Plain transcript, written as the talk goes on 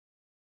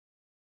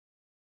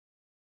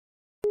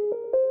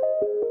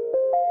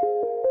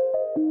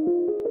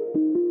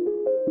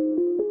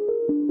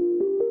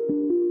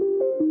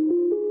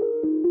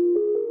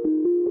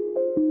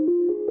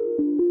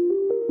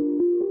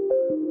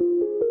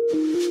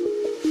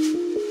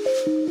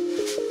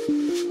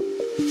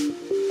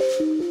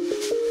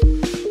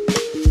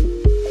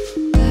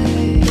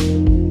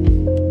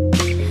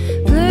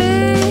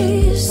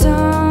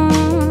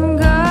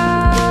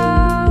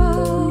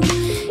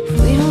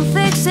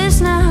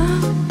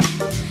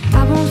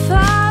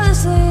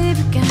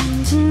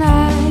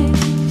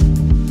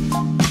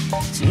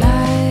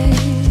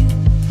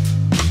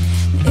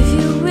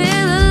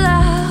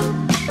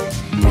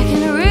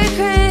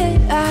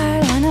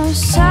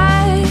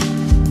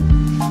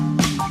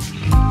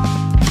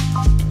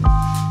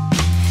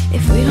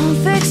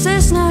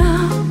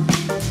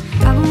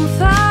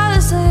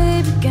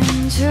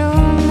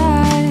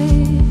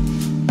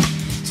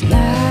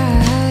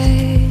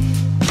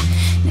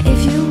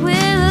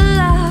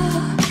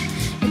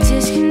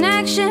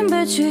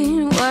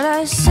between what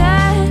I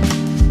said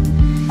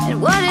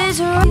and what is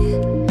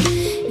wrong.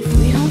 If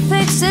we don't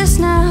fix this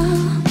now,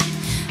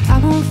 I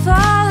won't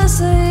fall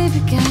asleep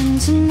again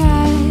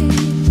tonight.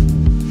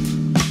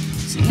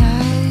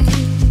 Tonight,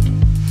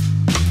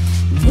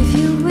 if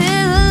you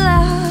will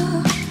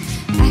allow,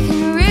 I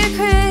can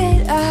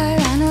recreate our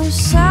line of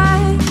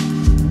sight.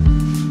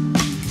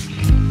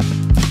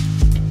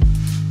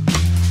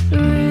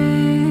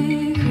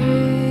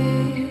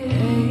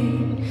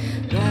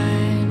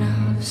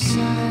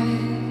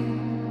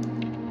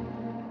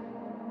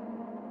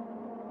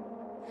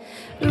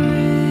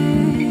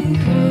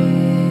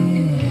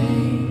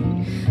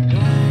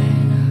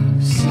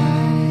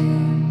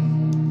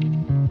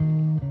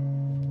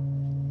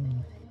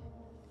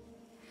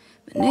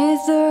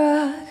 Beneath the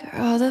rug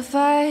are all the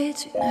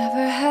fights we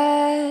never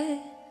had,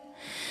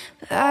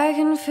 but I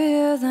can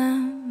feel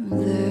them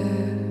there.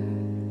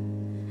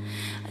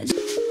 I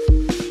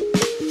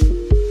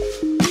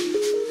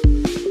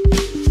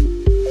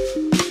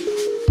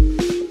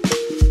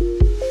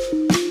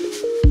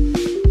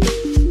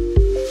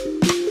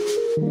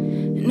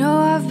know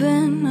I've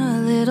been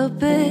a little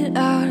bit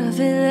out of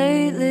it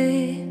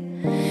lately.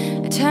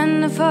 I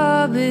tend to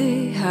fall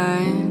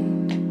behind.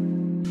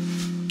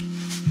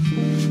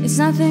 It's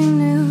nothing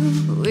new,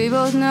 but we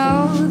both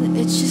know that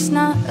it's just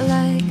not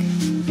like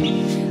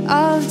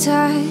all the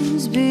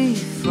times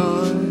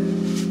before.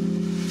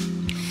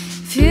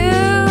 If you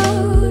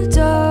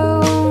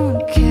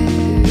don't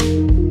care,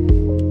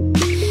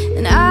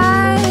 then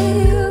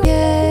I'll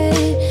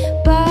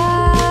get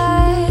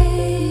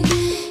by.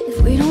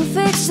 If we don't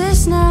fix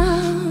this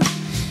now,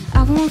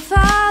 I won't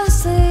fall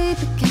asleep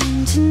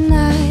again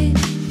tonight.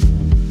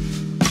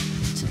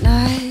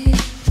 Tonight.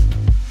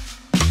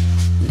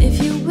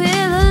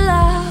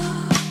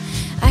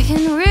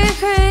 Can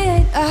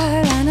recreate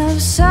our line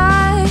of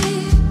sight.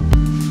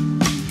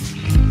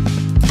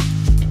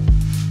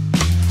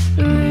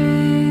 Recreate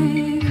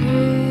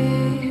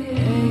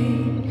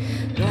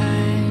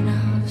line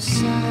of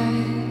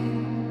sight.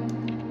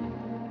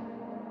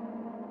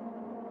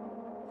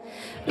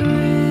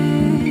 Recreate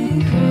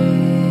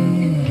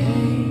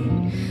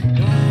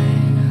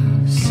line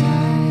of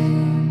sight.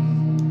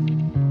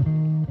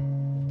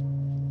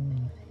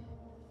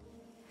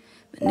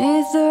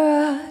 Beneath the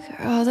rug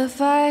are all the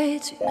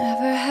fights we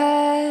never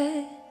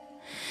had,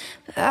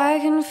 but I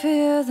can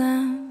feel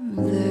them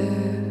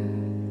there.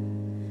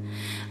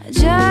 I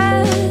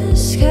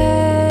just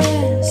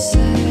can't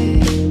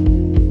say.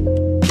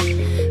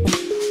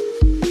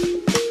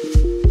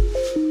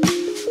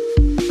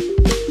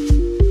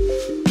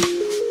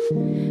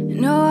 I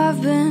know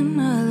I've been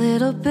a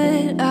little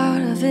bit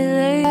out of it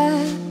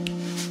lately,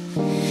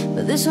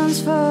 but this one's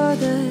for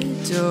the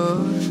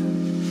door.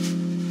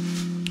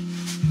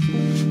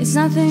 It's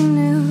nothing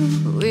new,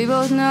 but we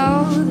both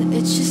know that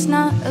it's just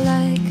not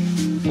like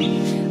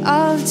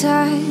all the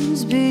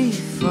times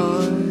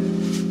before.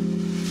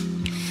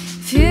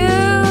 If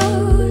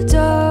you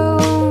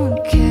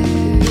don't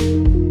care,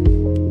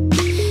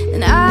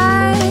 then I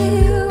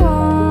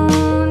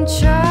won't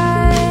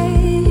try.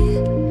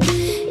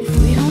 If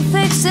we don't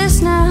fix this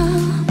now,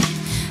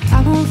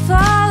 I won't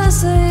fall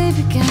asleep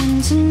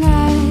again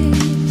tonight.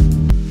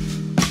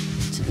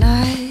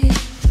 Tonight.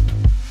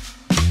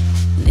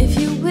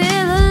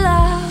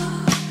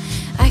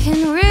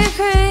 Can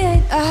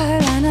recreate our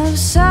line of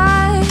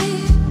sight.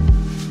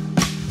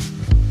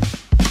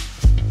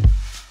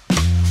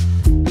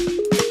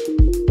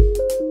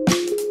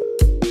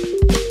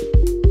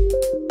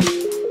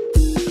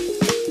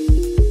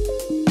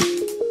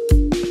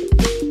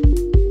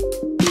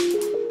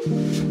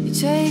 You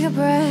take a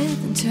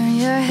breath and turn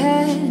your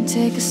head and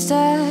take a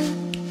step,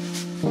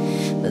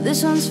 but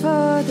this one's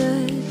for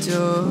the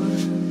door.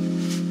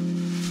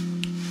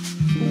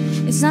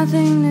 It's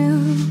nothing new,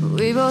 but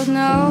we both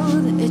know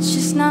that it's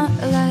just not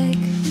like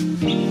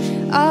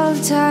all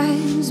the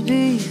times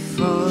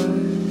before.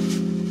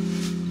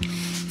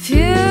 If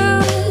you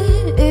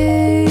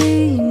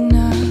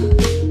enough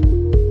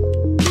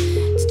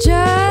to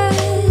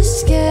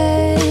just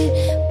get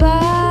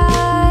by.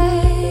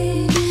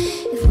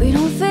 If we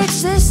don't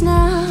fix this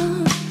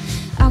now,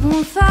 I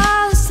won't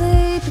fall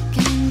asleep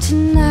again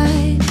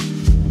tonight.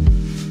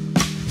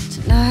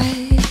 Tonight.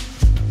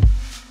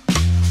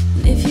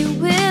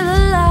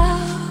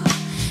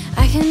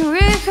 Can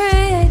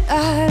recreate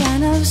our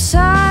line of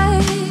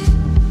sight.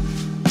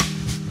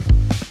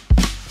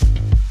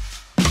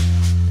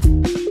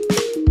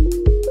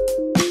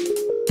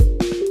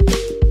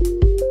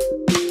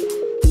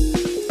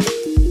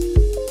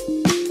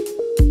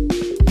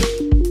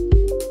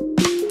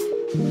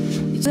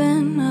 You've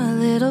been a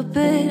little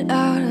bit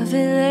out of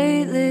it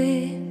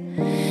lately.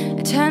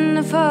 I tend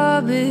to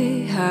fall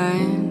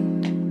behind.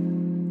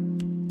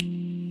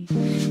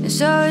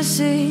 So it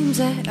seems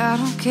that I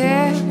don't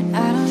care and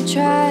I don't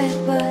try,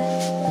 but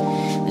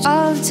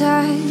all the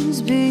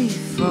times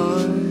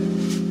before.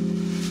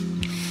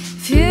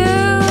 If you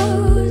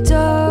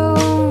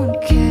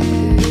don't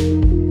care,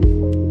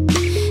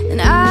 then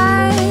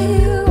I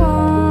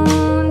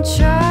won't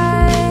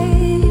try.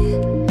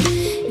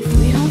 If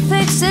we don't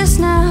fix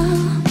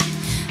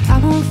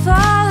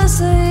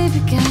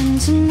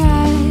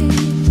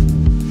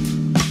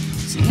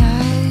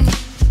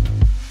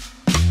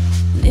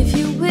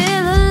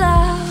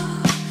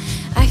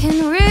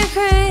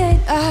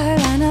our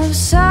line of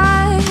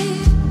sight.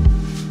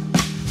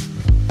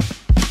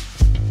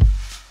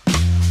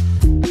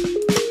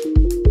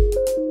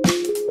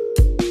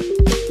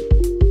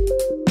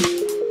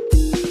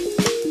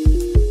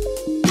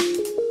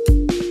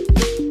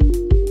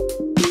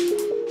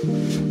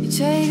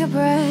 Take a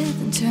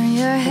breath and turn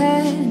your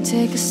head and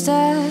take a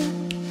step,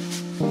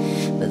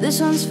 but this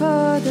one's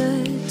for the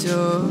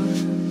door.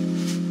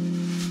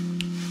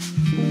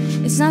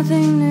 It's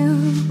nothing new,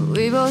 but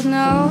we both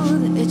know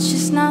that it's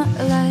just not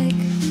like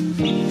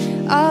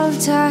all the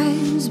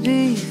times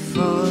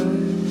before.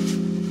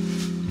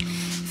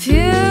 If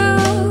you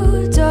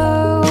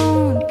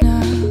don't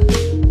know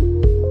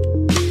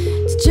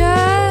to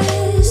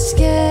just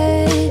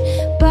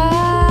get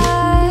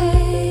by,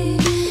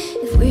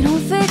 if we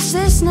don't fix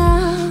this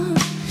now,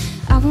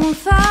 I won't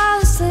fall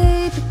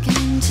asleep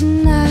again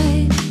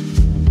tonight.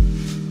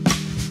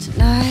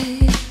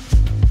 Tonight.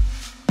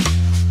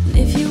 And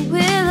if you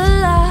will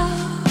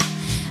allow,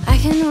 I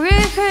can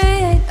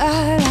recreate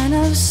our line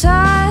of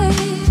sight.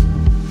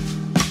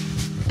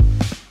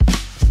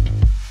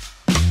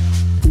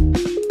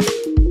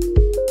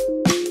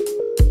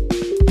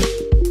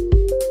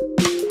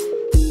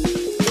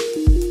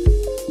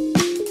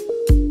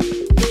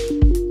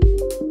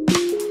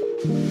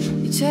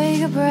 You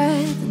take a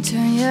breath and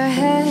turn your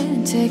head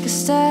and take a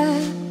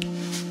step,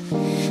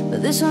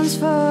 but this one's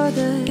for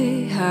the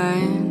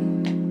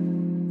behind.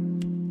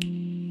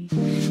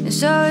 And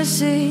so it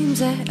seems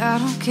that I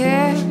don't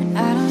care and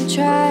I don't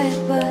try,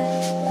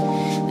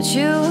 but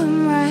you were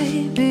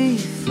right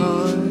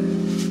before.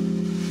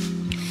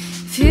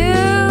 If you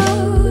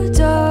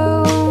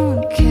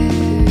don't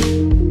care,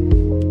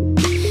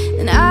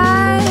 then I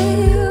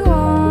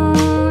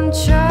won't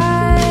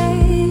try.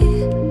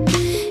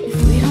 If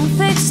we don't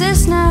fix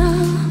this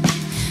now,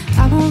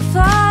 I won't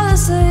fall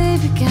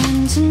asleep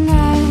again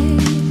tonight.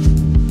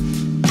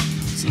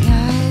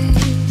 Tonight.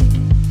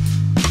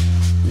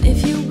 And if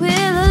you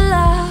will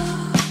allow,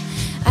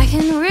 I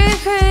can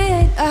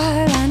recreate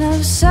our line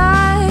of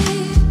sight.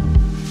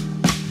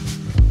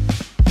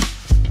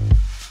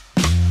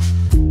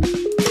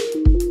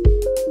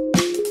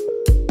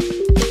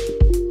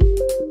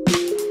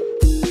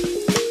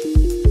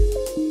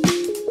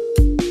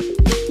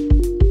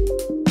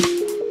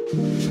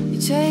 You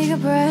take a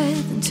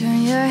breath and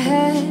turn your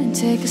head and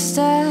take a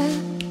step,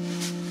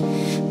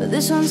 but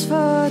this one's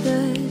for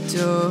the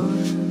door.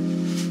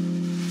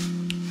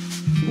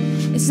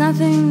 It's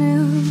nothing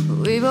new,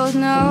 but we both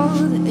know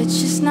that it's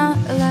just not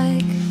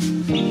like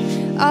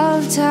all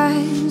the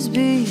times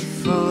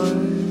before.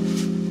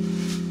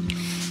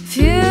 If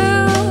you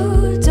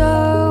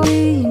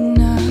don't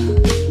know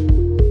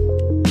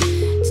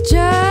to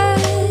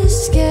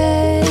just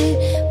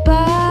get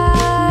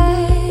by,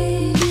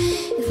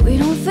 if we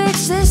don't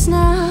fix this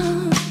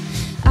now,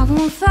 I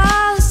won't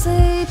fall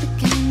asleep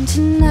again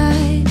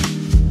tonight.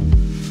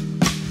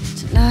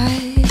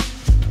 Tonight.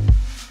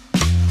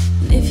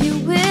 And if you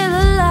will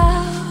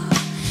allow,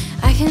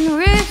 I can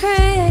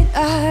recreate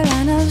our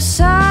line of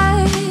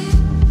sight.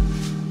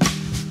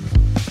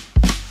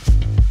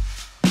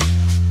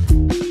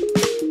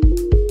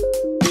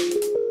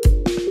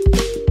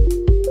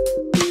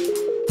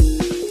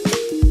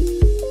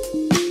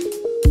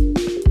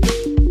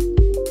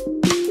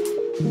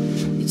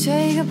 You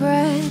take a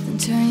breath and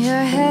turn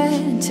your head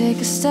and take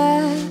a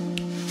step,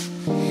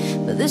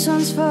 but this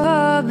one's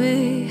for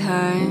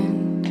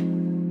behind.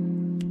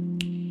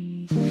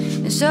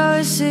 And so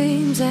it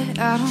seems that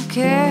I don't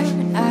care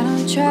and I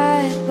don't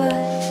try,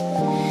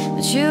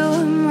 but you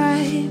am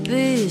right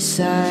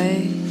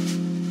beside.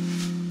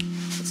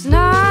 It's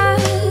not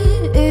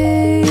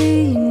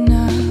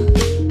enough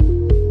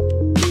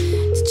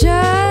to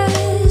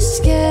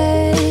just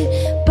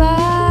get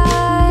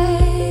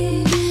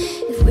by.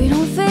 If we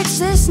don't fix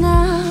this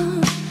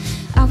now,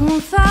 I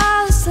won't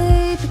fall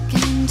asleep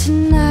again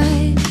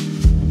tonight.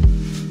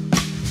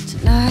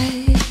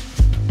 Tonight.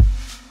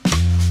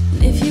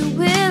 And if you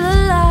will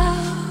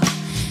allow,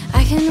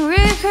 I can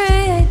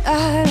recreate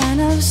our line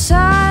of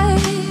sight.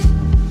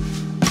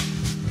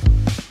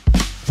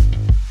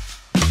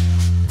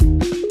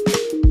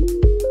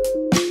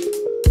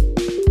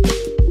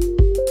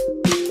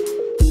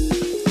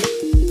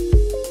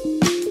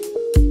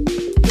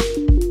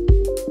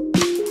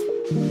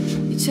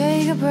 You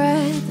take a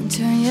breath and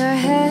turn your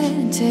head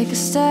and take a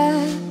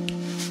step,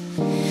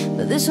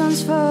 but this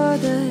one's for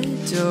the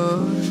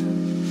door.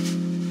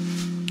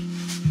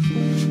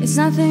 It's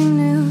nothing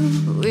new,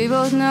 but we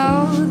both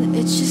know that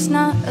it's just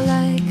not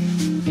like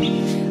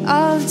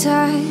all the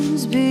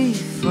times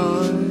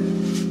before.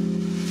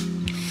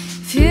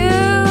 If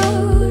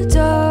you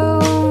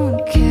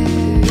don't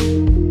care,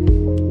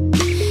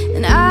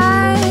 then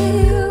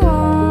I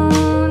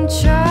won't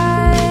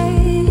try.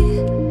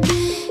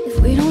 If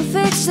we don't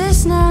fix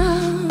this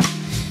now,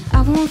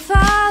 I won't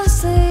fall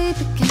asleep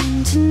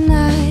again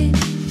tonight.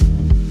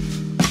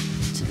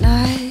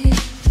 Tonight.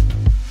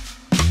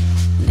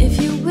 And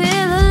if you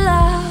will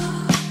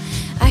allow,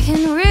 I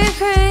can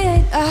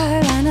recreate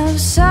our line of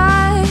sight.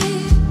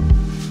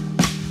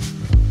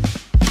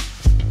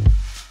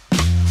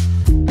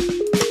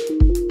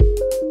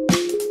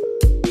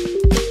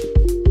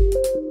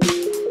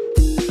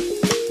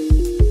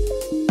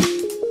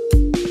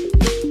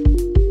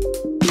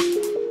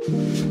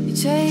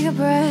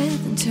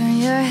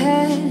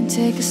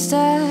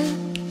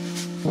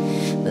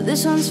 but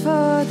this one's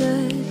for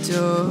the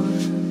door.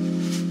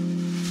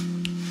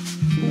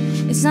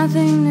 It's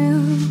nothing new,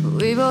 but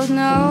we both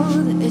know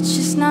that it's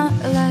just not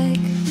like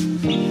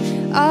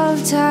all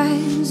the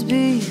times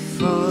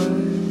before.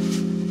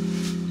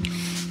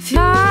 If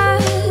you're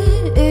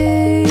not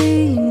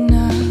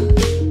enough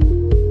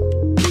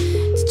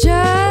to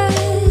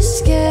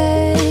just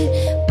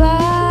get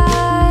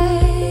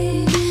by,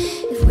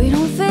 if we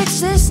don't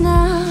fix this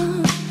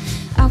now,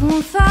 I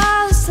won't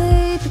fall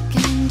asleep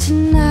again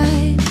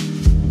tonight.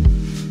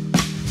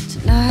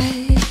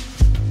 Tonight.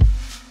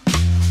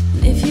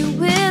 And if you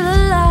will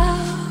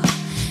allow,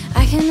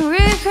 I can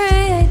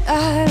recreate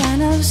our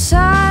line of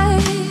sight.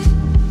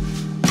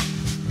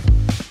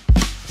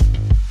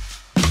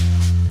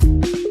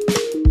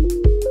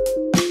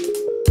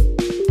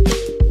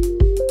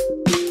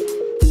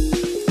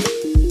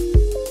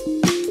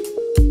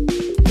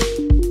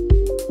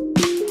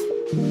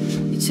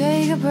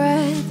 Take a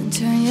breath and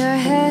turn your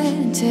head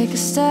and take a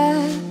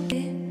step.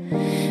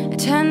 I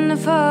tend to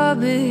fall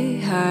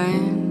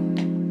behind,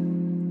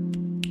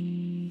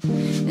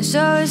 and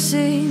so it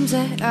seems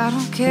that I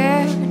don't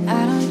care and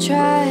I don't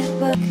try,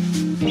 but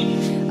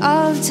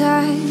all the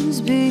times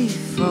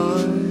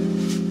before.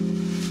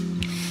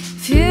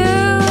 If you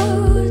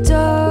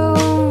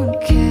don't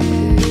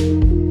care,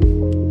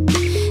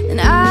 then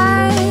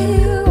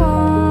I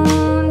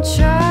won't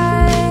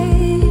try.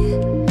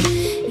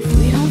 If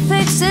we don't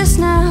fix this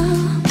now,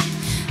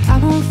 I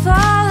won't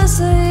fall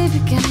asleep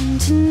again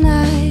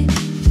tonight.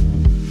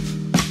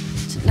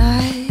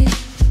 Tonight.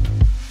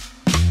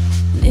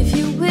 And if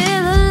you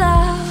will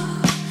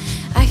allow,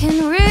 I can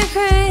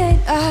recreate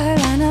our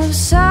line of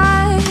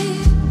sight.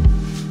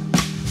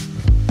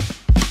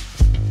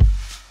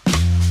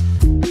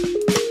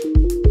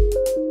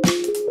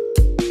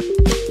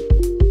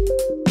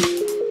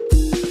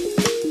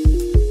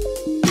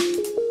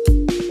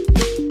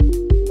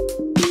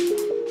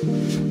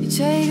 You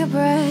take a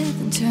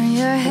breath and turn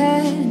your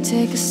head and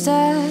take a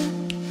step,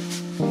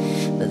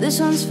 but this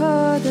one's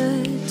for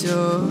the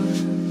door.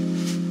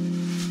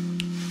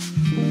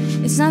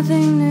 It's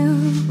nothing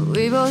new, but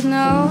we both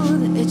know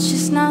that it's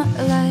just not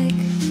like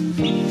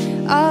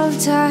all the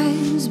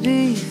times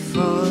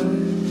before.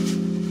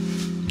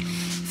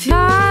 If you're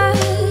not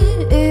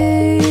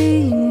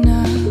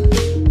enough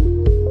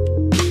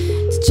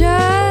to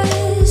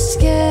just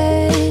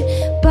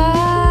get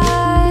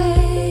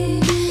by,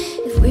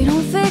 if we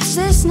don't fix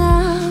this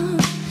now,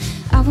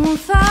 I won't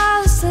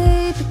fall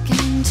asleep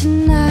again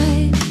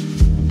tonight.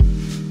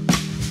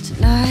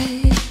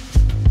 Tonight.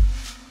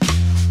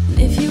 And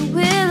if you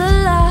will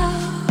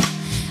allow,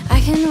 I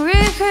can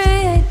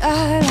recreate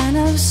our line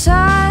of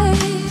sight.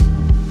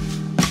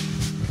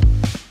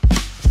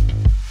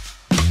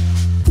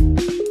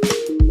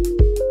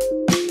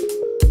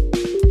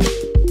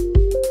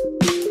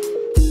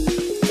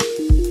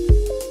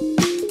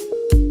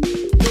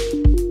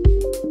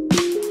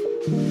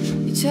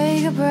 You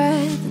take a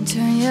breath and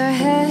turn your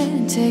head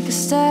and take a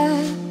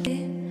step.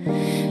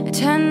 I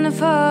tend to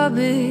fall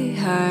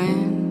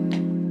behind,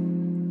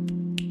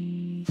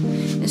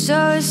 and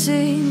so it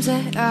seems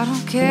that I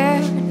don't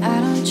care and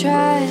I don't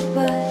try,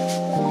 but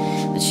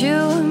you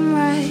am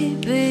right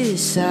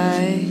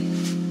beside.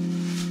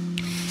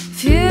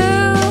 If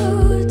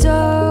you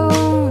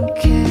don't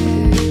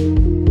care,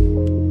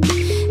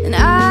 then I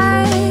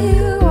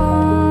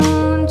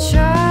won't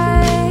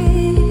try.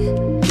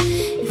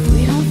 If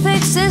we don't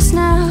fix this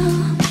now,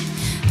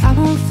 I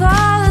won't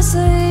fall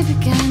asleep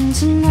again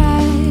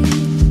tonight.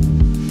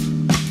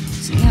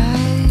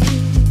 Tonight.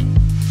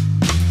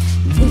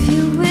 If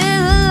you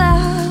will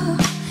allow,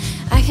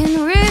 I can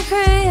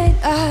recreate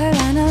our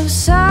line of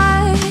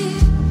sight.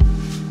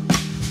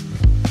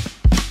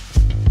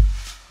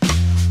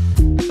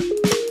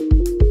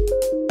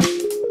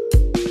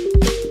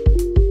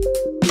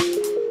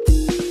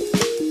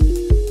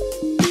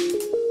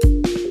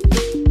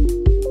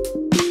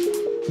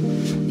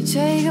 You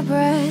take a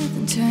breath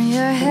and turn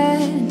your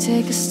head and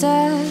take a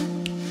step,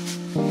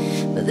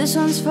 but this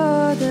one's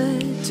for the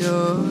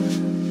door.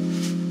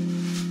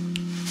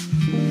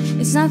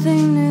 It's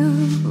nothing new,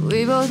 but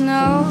we both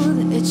know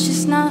that it's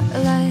just not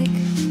like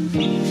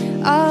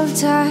all the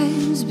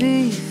times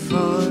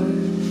before.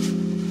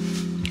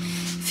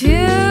 If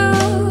you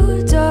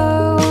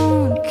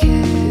don't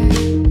care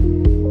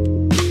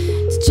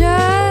to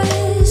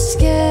just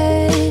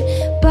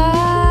get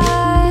by,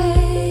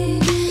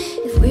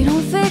 if we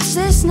don't fix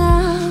this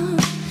now,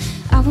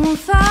 I won't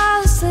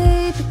fall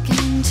asleep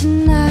again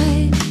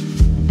tonight.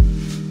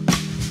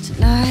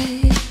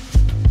 Tonight.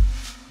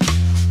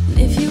 And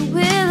if you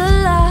will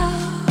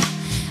allow,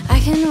 I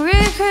can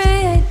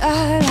recreate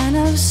our line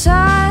of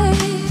sight.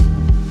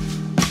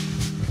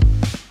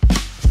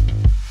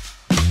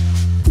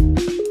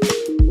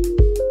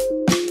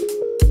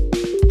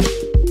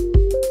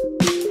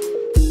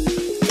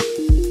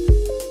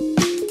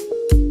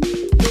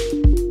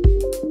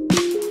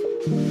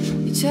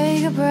 You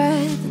take a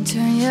breath and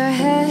turn your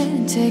head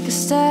and take a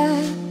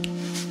step,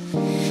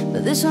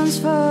 but this one's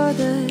for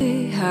the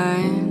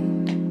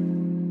behind.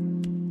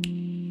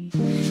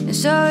 And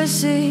So it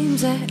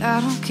seems that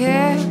I don't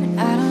care and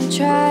I don't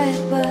try,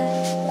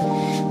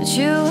 but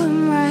you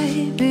were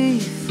right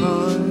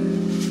before.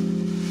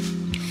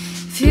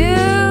 If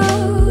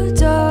you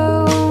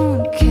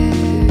don't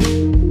care,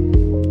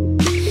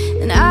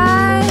 then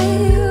I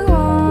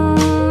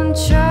won't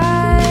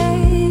try.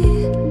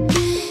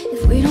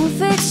 If we don't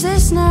fix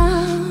this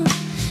now,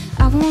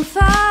 I won't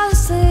fall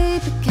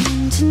asleep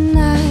again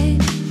tonight.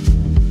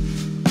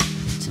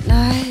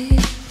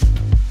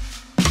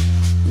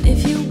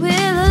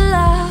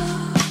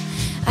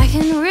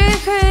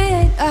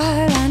 Recreate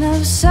our line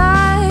of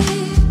sight.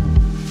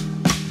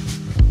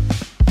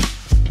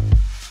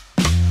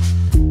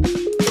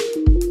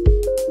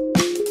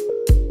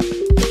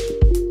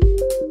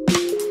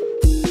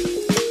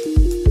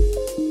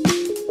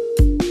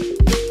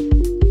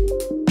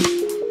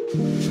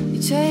 You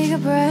take a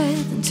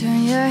breath and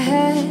turn your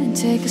head and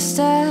take a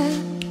step,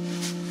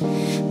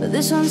 but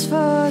this one's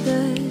for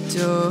the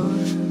door.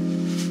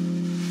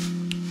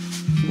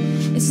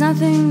 It's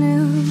nothing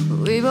new,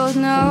 but we both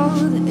know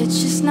that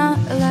it's just not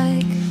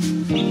like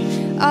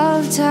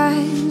all the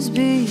times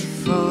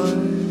before.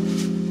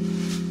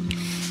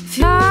 If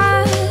you're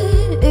not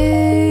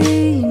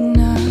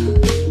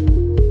enough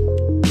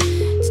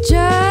to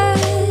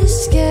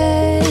just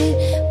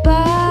get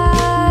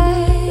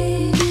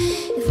by,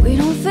 if we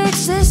don't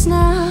fix this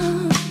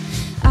now,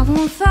 I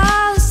won't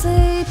fall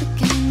asleep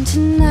again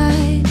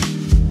tonight.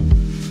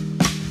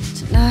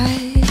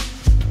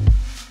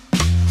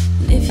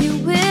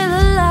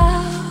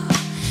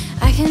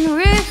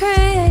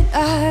 Recreate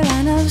our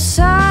line of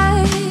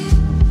sight.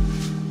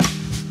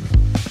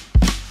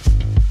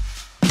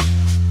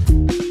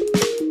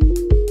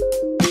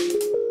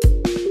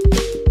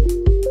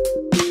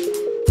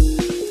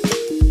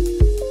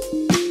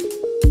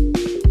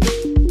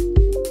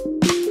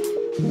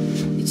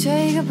 You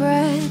take a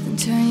breath and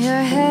turn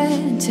your head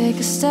and take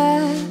a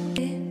step.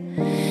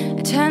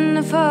 I tend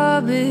to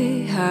fall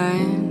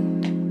behind.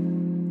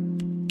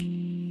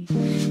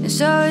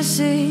 So it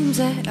seems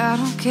that I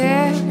don't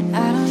care and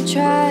I don't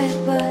try,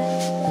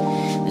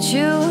 but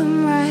you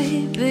am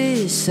right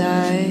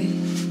beside.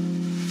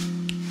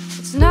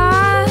 It's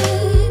not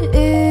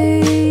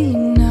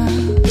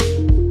enough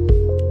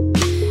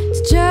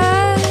to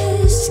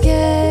just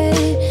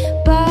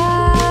get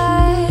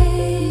by.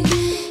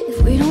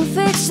 If we don't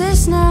fix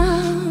this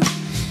now,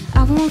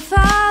 I won't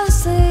fall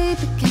asleep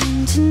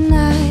again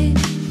tonight.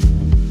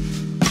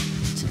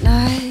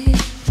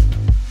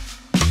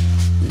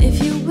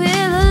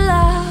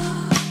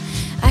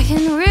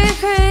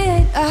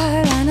 Recreate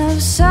our line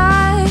of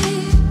sight.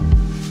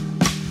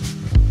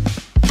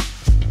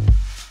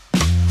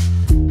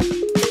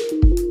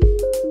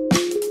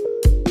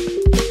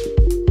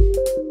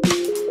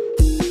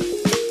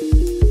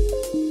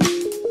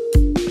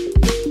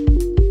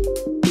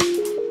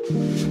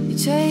 You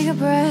take a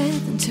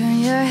breath and turn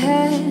your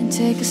head and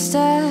take a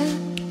step,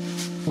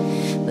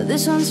 but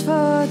this one's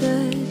for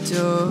the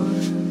door.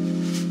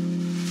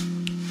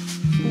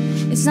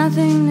 It's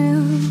nothing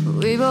new, but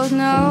we both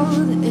know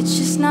that it's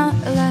just not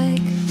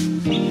like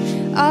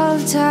all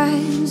the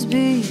times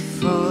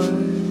before.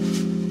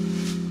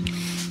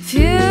 If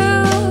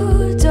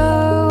you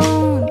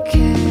don't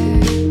care,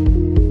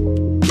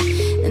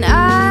 then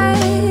I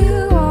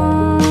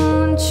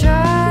won't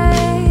try.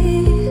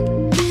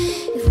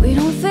 If we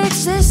don't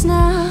fix this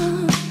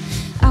now,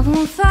 I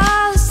won't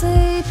fall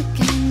asleep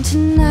again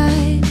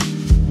tonight.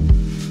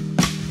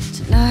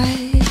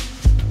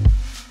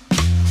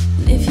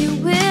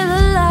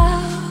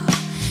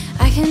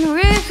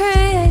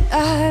 Recreate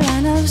our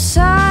line of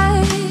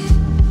sight.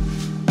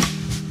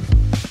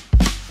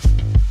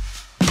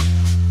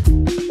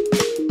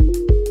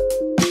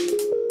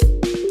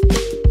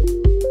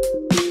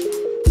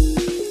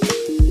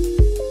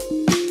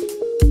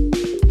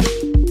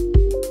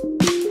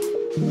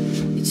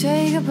 You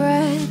take a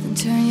breath and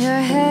turn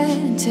your head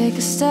and take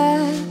a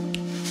step,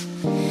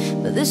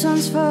 but this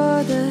one's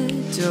for the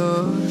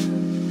door.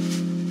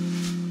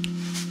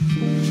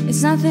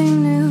 It's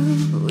nothing new,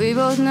 but we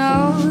both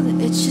know that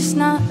it's just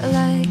not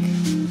like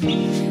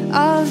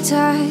all the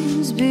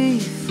times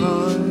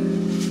before.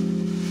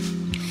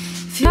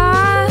 If you're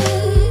not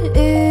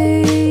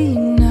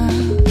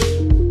enough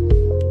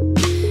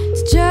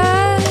to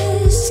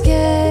just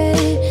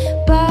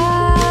get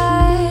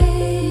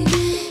by,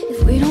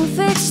 if we don't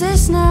fix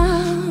this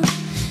now,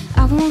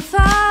 I won't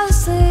fall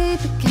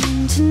asleep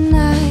again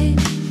tonight.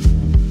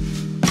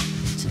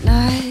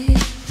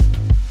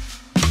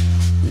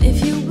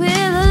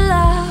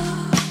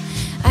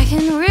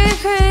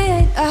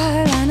 Recreate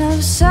our line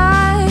of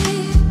sight.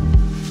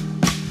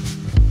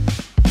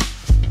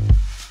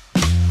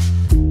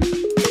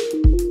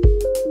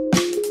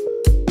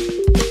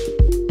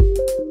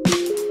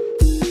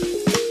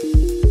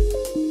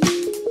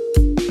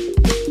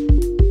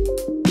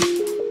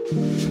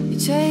 You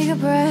take a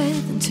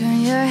breath and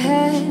turn your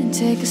head and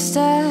take a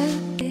step.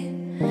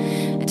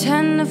 I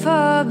tend to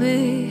fall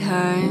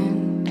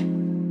behind.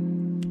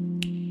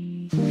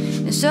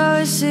 And so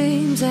it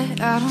seems that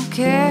I don't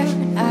care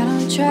and I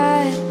don't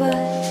try,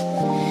 but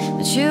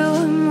but you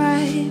I'm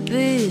right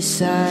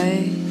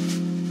beside.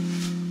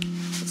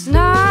 It's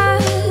not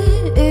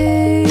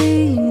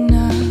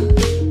enough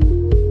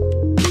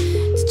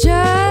to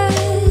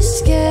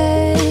just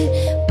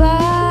get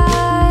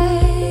by.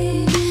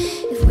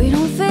 If we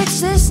don't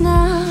fix this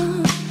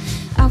now,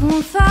 I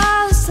won't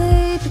fall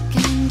asleep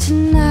again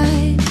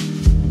tonight.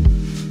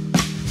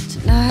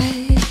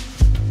 Tonight.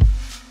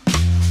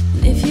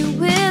 And if you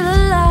will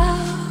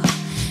allow,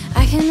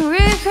 I can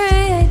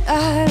recreate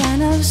our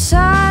line of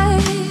sight.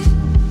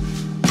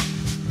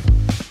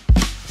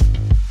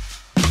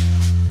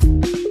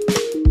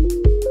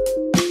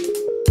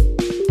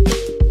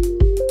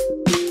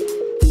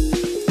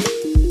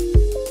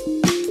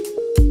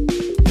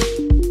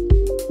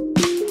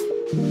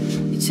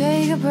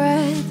 Take a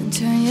breath and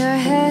turn your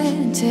head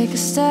and take a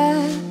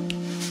step,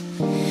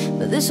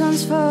 but this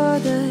one's for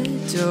the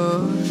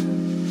door.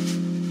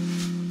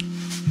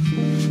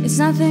 It's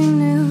nothing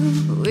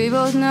new, but we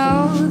both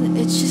know that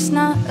it's just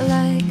not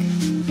like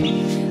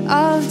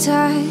all the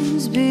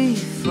times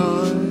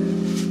before.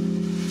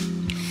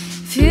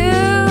 If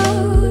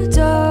you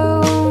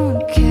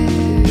don't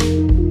care,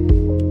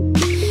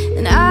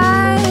 then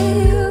I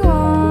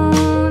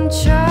won't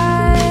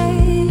try.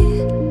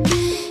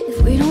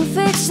 If we don't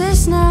fix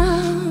this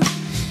now,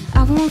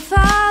 I won't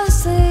fall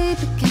asleep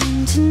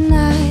again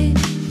tonight.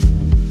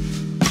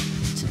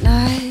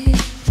 Tonight.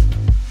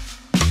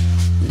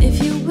 And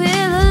if you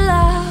will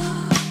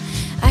allow,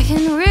 I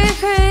can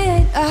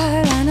recreate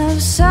our line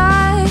of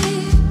sight.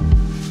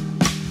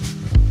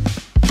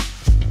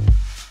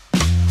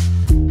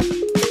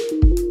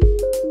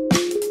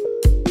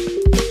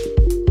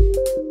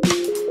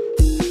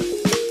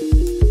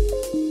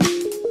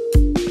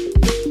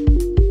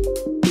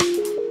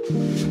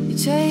 You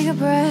take a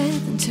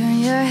breath and turn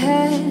your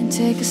head and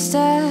take a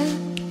step,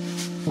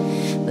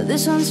 but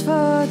this one's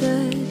for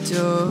the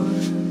door.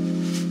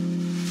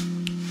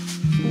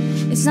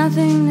 It's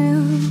nothing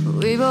new, but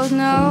we both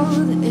know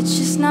that it's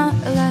just not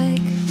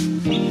like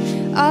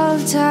all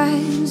the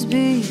times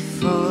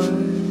before.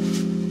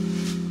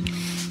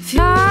 If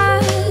you're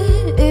not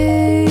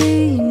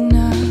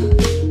enough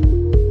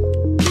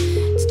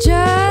to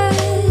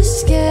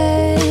just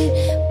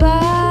get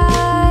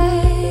by,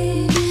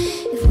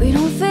 if we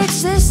don't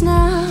fix this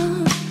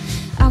now,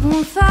 I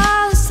won't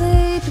fall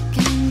asleep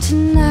again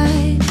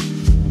tonight.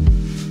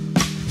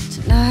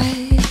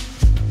 Tonight.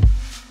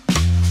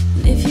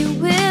 And if you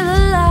will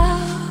allow,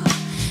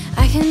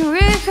 I can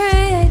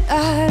recreate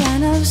our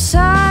line of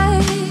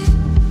sight.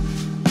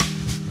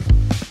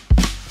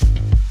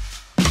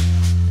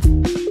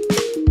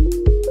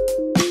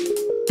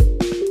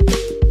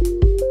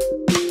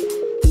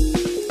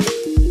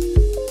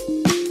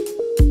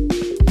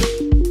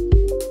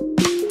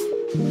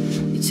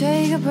 You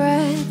take a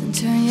breath and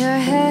turn your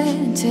head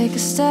and take a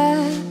step.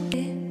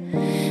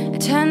 I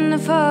tend to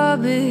fall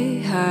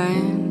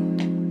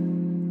behind,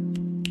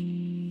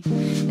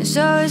 and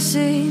so it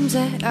seems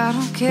that I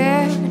don't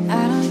care and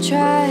I don't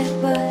try,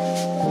 but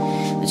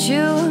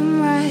you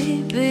I'm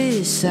right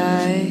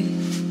beside.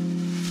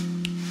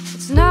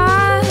 It's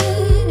not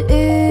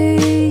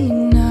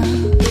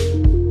enough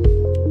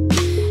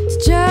to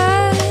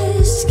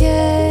just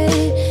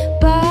get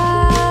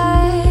by.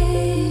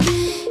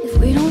 If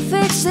we don't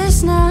fix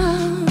this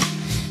now,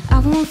 I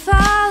won't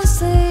fall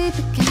asleep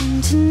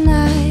again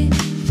tonight.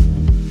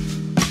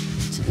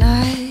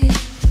 Tonight.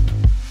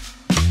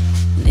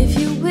 And if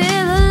you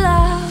will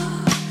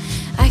allow,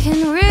 I can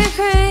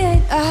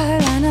recreate our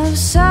line of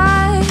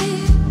sight.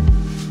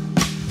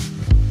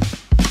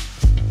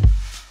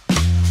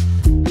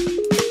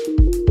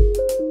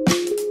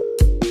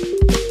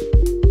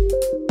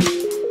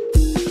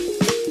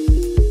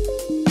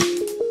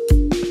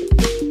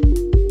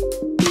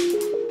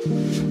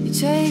 You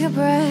take a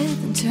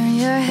breath and turn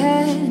your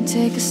head and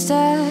take a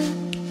step,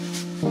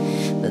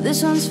 but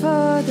this one's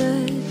for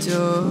the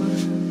door.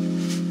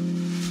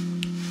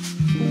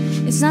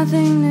 It's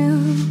nothing new,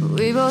 but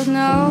we both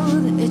know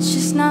that it's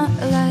just not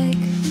like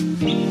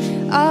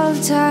all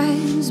the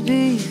times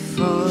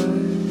before.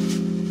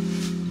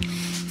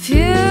 If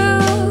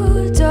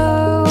you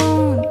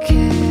don't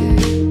care,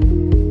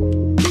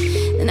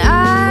 then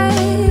I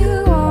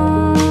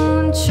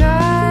won't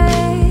try.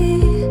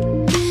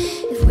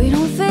 If we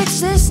don't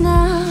fix this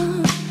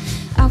now,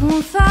 I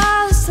won't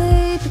fall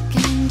asleep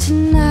again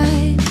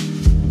tonight.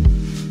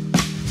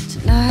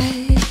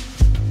 Tonight.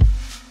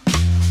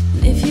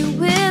 And if you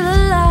will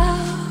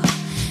allow,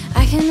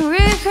 I can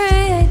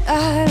recreate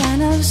our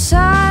line of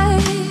sight.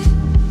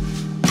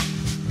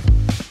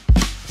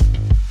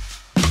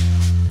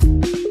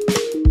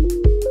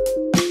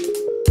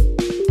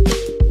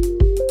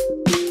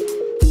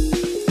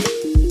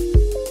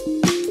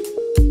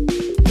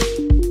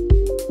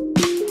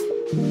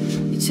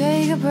 You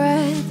take a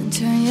breath and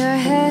turn your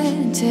head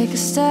and take a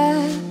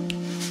step,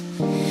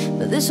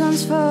 but this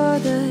one's for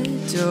the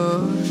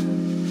door.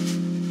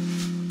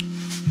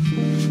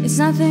 It's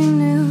nothing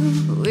new,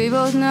 but we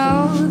both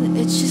know that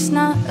it's just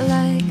not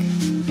like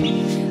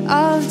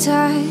all the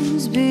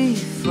times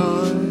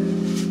before.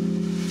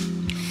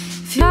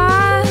 If you're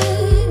not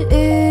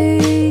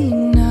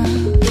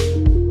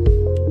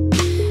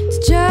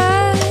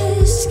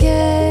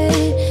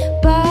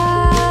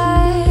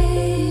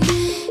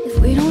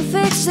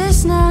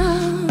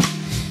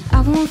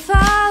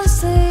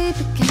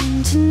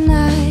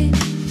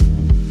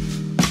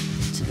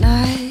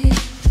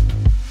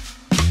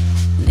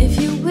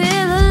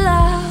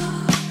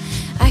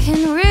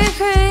can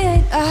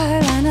recreate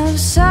our line of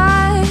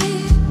sight.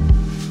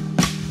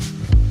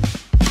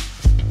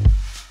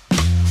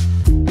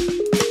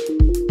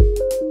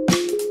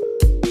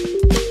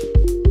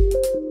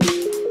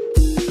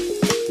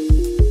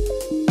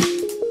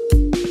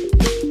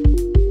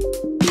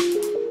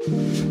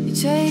 You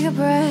take a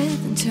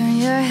breath and turn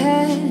your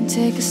head and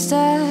take a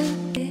step.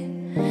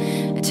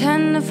 I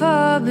tend to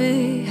fall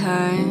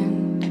behind.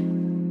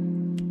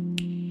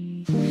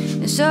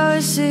 And so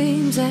it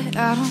seems that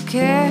I don't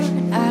care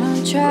and I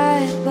don't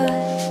try,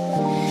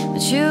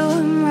 but you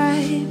were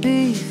right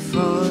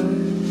before.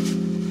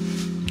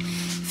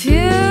 If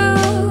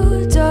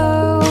you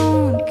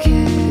don't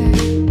care,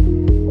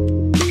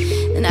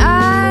 then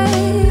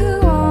I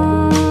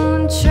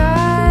won't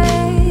try.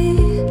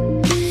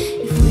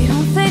 If we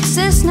don't fix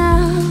this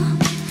now,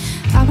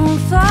 I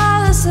won't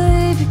fall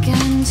asleep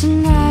again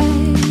tonight.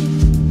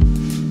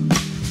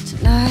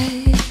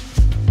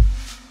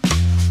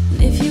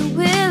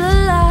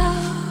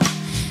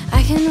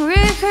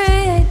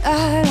 Recreate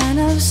our line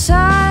of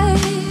sight.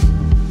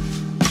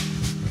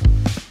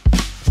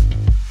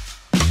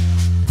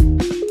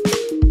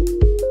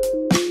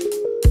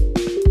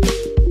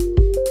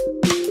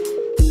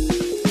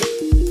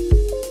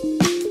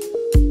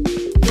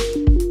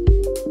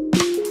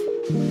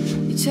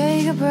 You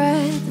take a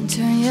breath and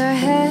turn your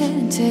head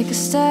and take a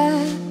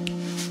step,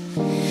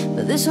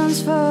 but this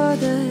one's for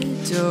the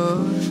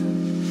door.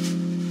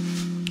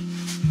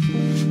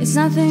 It's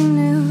nothing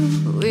new,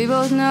 but we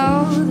both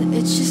know that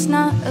it's just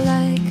not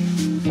like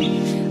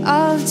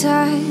all the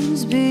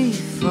times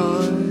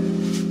before.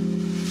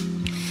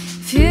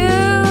 If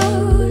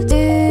you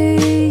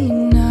did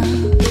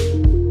enough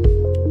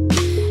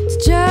to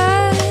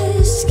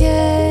just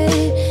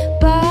get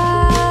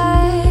by,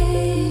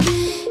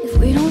 if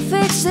we don't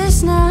fix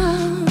this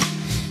now,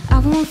 I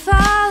won't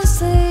fall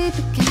asleep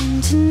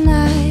again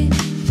tonight.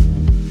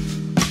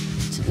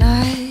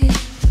 Tonight.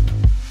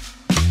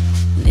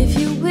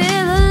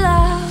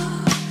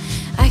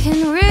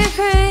 Can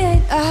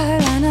recreate our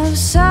line of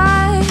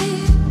sight.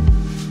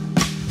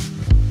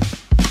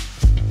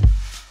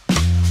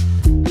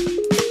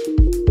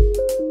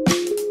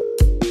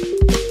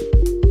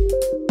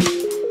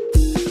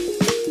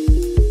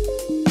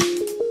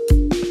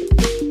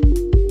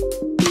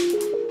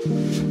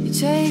 You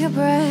take a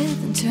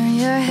breath and turn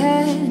your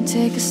head and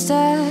take a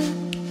step,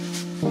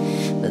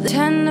 but they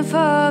tend to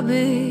fall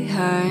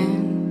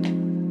behind.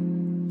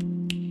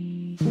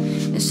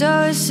 So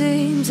it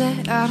seems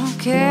that I don't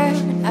care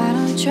and I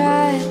don't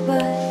try,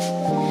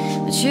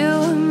 but you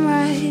am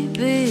right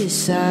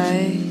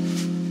beside.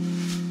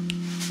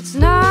 It's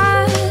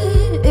not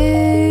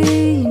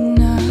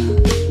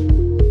enough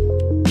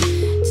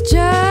to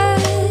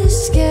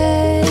just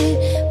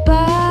get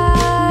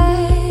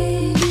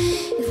by.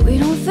 If we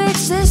don't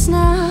fix this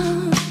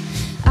now,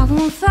 I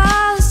won't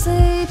fall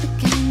asleep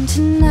again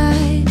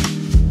tonight.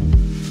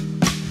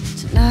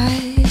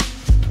 Tonight.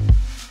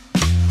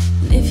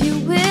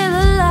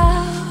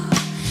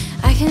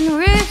 Can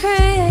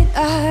recreate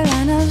our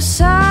line of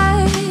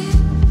sight.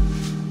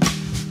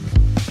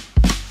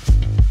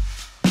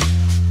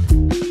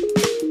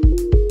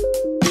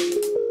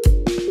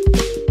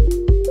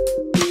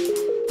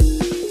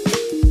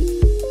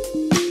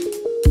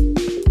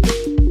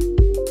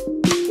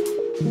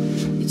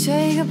 You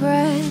take a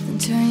breath and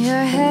turn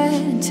your head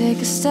and take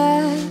a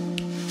step,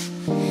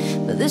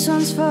 but this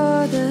one's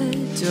for the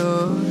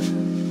door.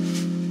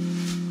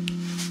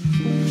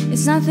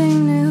 It's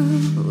nothing new,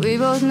 but we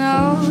both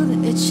know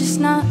that it's just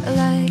not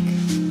like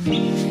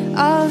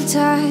all the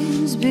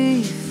times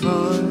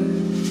before.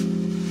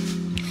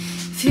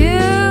 If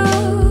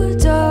you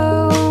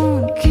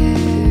don't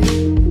care,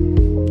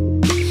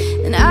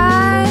 then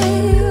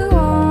I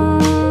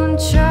won't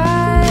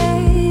try.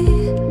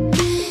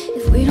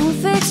 If we don't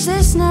fix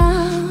this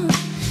now,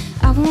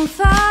 I won't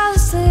fall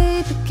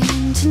asleep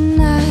again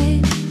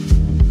tonight.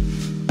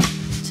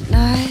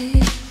 Tonight.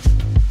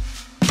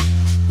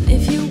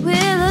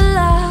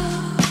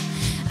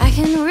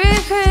 Can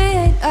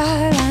recreate.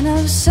 our line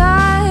of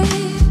sight.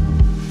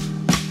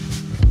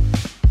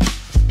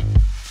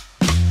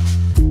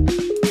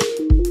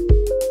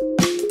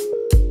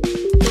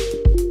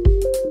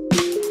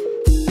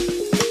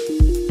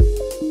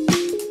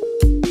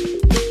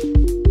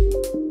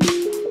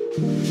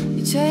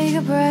 You take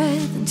a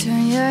breath and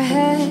turn your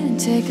head and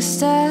take a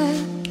step,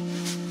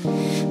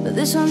 but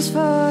this one's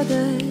for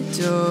the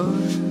door.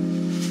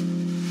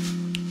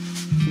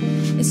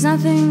 It's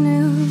nothing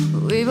new,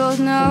 but we both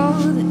know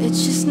that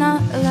it's just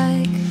not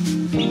like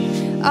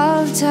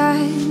all the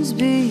times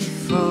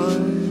before.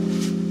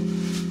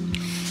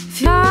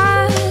 If you're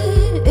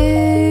not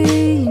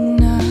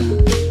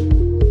enough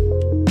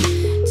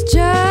to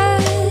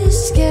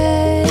just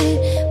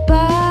get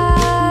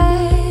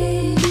by,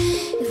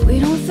 if we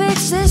don't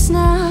fix this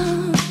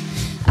now,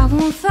 I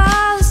won't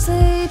fall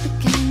asleep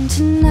again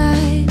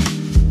tonight.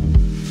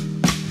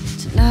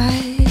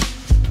 Tonight.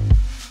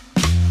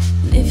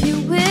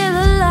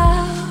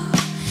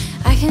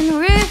 Can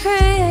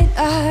recreate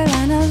our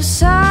line of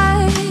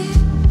sight.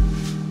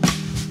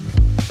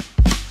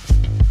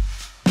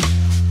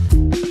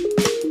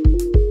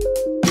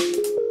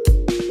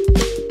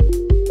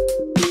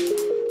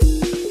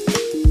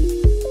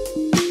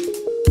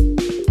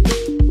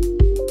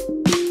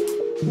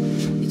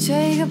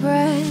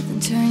 breath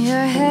and turn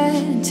your head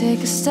and take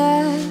a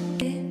step.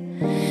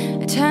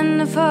 I tend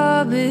to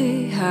fall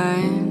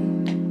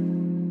behind.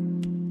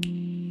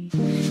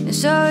 And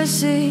so it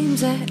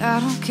seems that I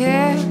don't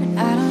care and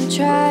I don't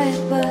try,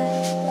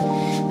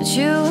 but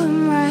you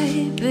am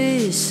right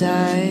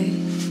beside.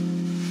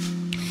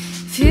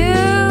 If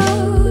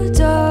you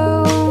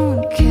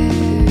don't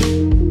care,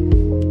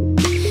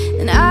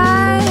 then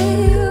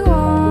I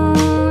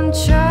won't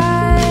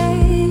try.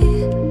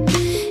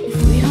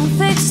 If we don't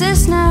fix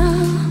this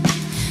now,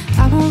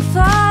 I won't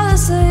fall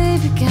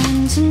asleep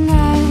again tonight.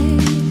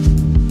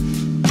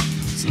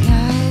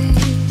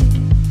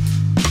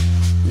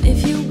 And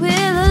if you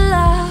will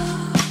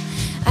allow,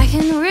 I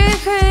can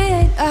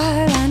recreate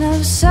our line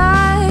of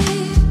sight.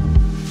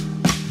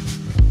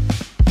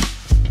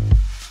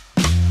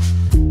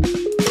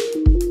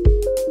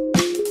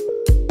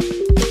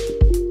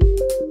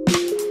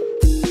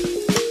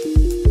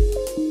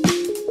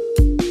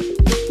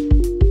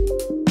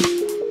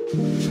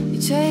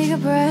 Take a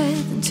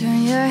breath and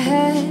turn your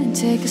head and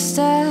take a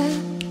step,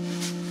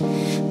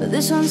 but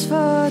this one's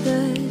for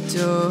the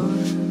door.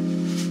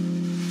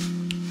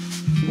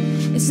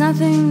 It's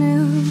nothing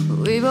new,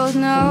 but we both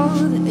know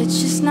that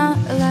it's just not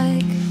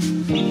like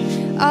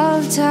all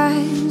the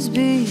times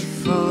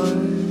before.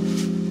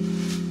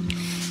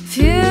 If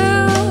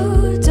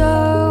you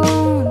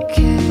don't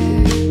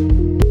care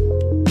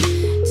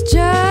to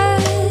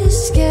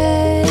just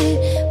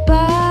get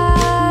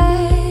by,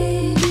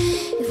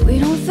 if we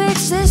don't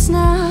fix this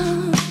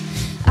now,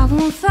 I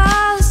won't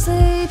fall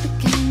asleep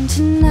again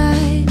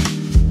tonight.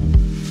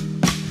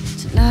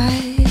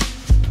 Tonight.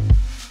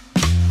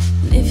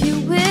 And if you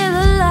will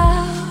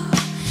allow,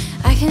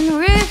 I can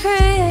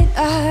recreate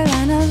our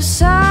line of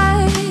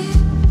sight.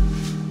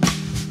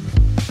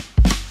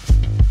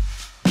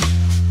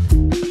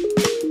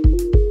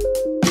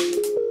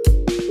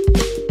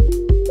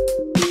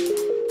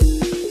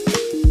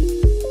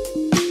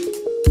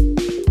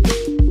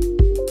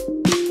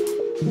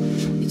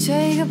 You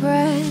take a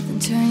breath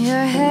and turn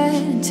your head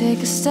and take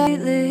a step.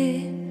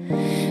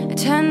 I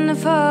tend to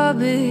fall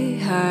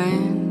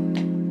behind.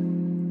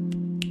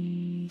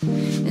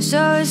 And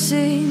so it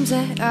seems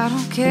that I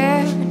don't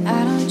care and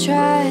I don't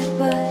try,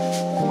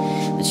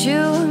 but you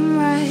am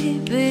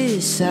right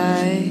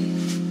beside.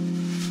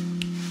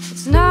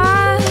 It's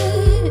not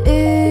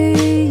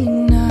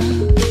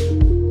enough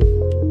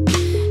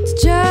to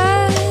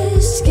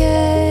just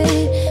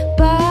get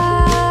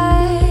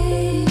by.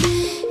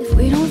 If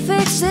we don't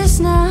fix this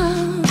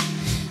now,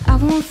 I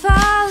won't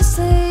fall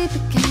asleep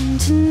again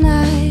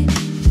tonight.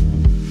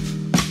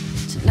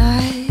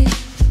 Tonight.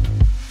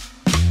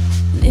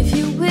 And if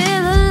you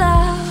will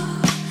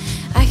allow,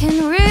 I can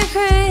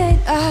recreate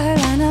our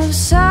line of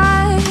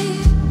sight.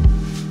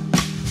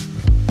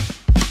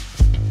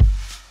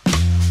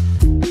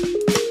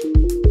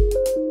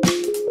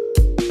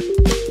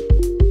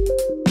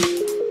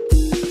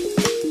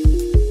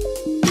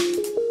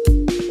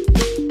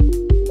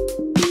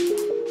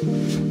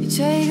 You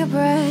take a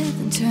breath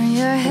and turn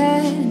your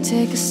head and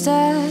take a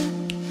step,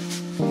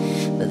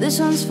 but this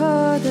one's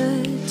for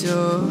the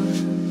door.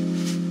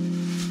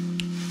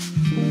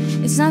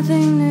 It's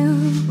nothing new,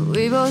 but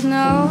we both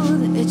know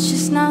that it's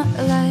just not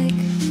like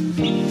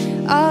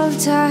all the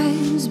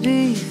times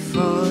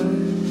before.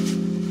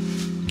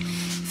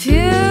 If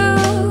you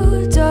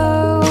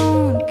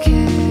don't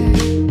care,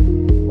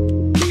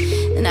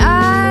 then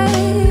I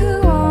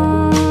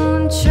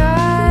won't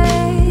try.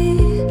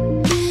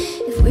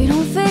 If we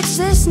don't fix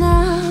this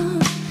now,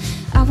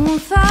 I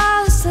won't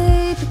fall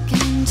asleep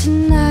again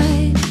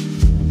tonight.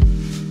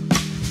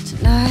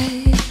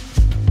 Tonight.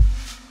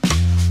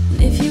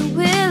 And if you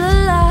will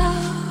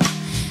allow,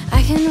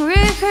 I can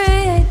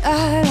recreate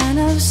our line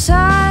of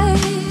sight.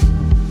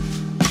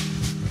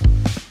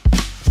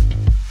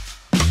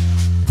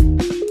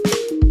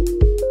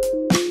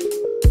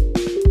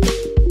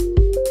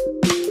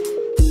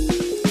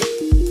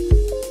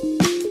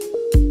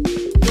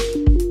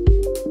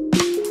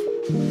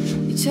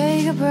 You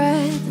take a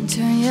breath and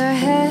turn your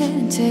head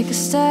and take a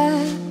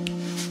step,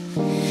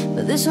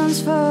 but this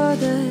one's for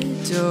the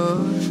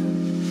door.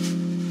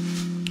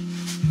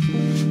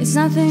 It's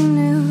nothing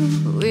new,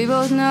 but we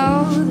both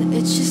know that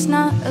it's just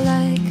not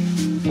like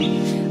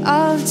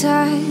all the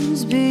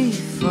times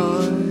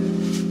before.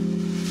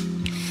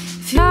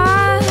 If you're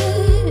not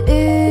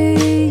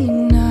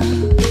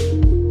enough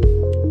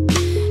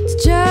to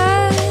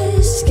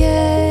just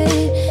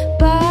get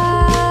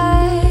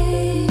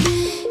by,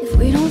 if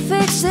we don't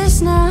fix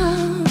this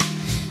now,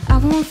 I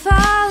won't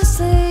fall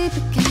asleep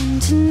again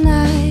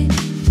tonight.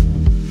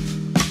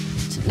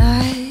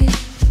 Tonight.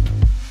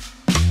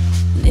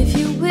 And if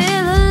you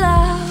will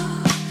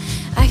allow,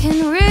 I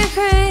can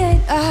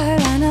recreate our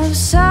line of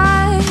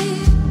sight.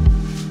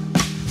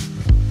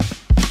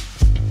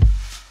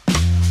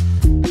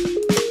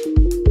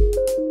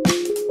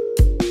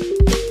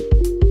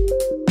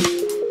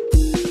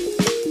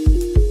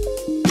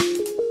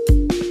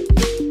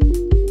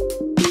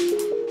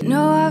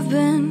 No, I've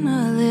been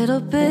a little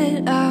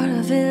bit out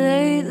of it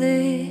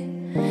lately.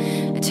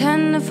 I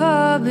tend to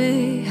fall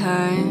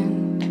behind.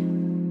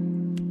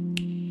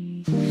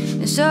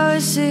 And so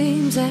it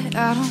seems that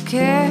I don't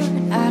care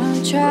and I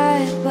don't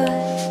try,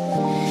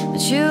 but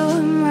you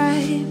am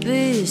right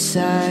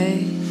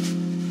beside.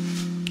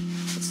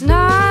 It's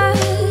not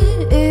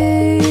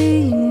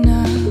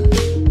enough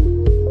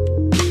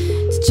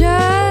to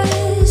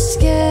just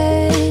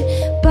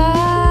get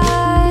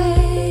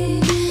by.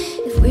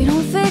 If we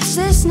don't fix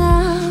this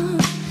now,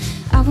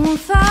 I won't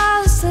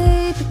fall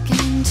asleep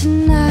again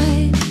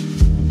tonight.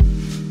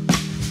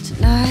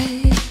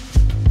 Tonight.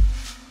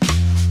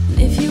 And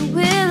if you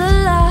will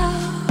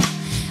allow,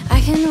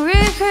 I can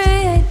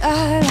recreate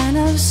our line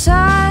of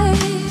sight.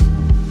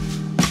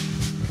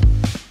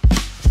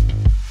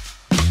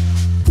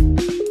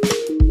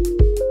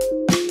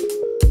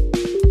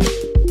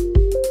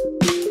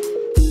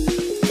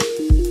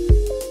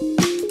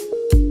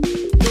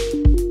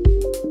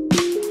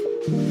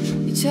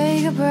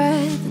 Take a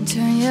breath and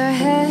turn your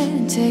head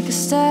and take a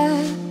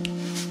step,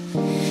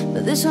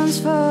 but this one's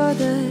for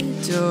the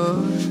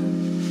door.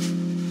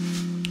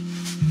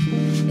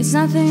 It's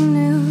nothing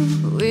new,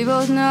 but we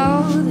both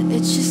know that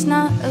it's just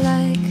not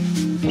like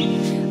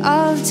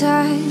all the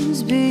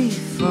times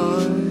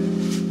before.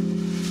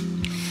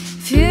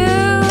 If you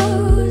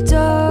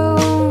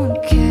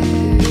don't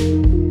care,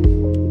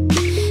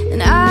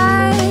 then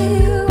I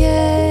will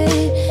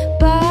get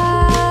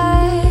by.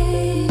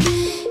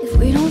 If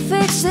we don't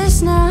fix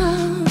this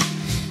now,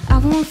 I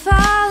won't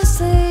fall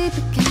asleep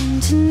again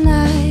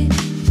tonight.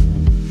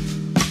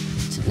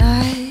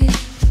 Tonight.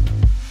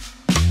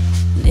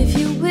 And if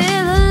you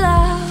will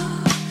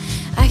allow,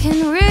 I can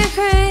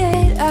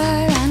recreate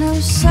our line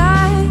of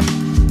sight.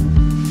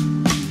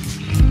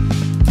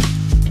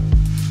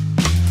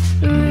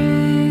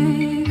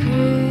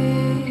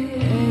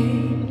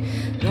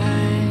 Recreate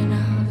line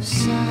of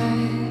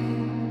sight.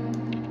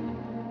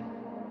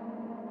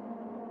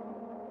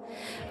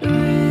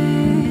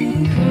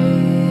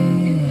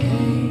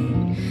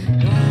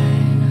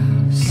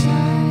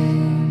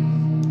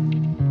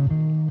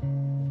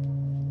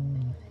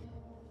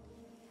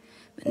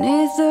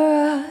 Beneath the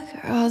rug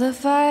are all the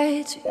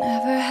fights we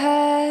never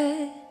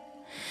had,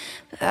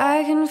 but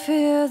I can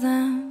feel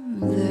them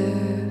there.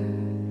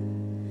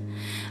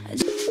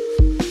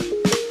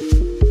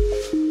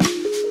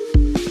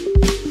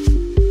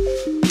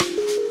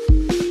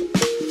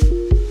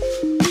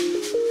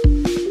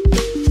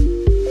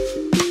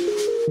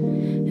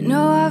 You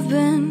know I've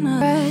been a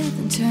breath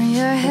and turn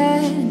your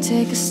head and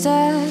take a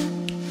step,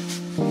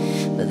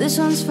 but this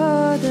one's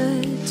for the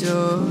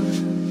door.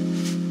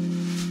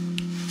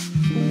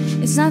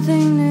 It's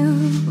nothing new,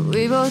 but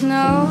we both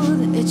know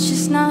that it's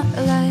just not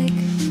like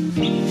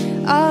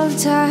all the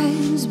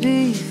times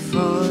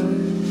before.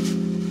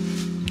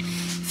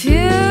 If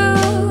you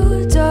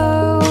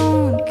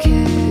don't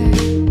care,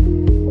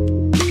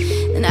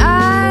 then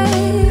I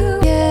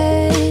will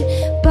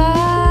get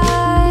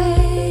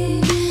by.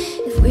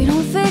 If we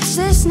don't fix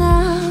this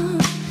now,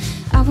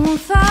 I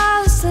won't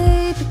fall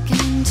asleep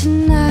again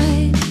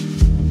tonight.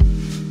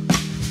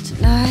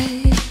 Tonight.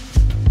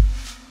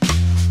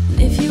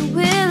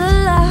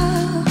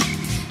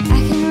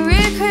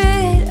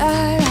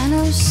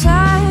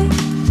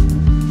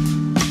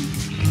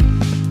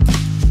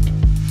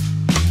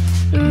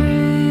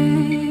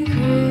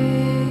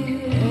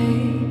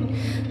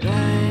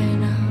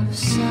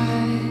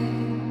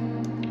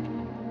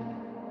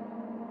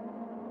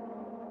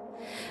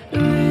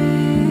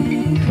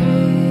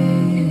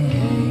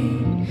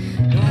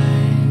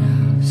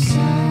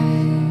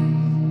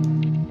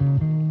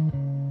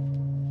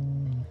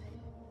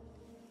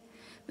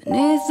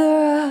 Beneath the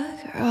rug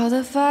are all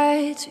the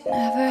fights we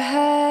never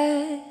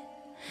had,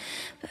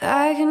 but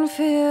I can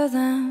feel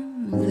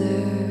them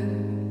there.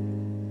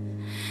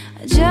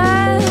 I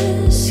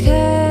just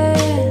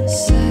can't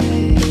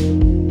say.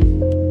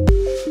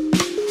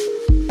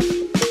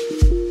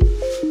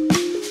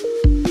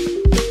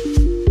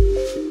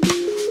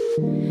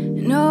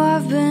 You know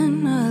I've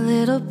been a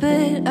little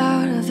bit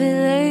out of it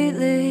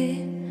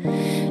lately.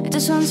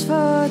 This one's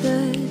for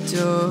the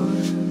door.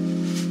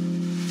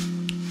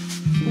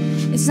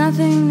 It's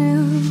nothing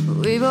new, but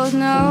we both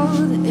know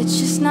that it's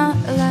just not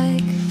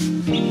like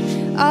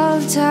all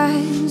the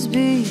times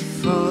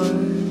before.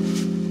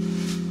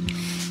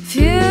 If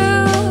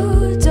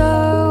you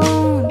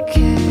don't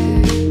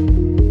care,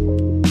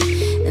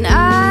 then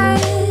I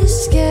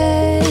just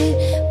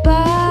get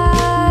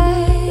by.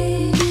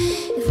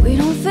 If we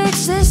don't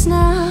fix this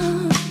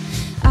now,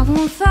 I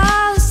won't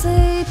fall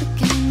asleep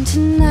again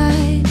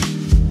tonight.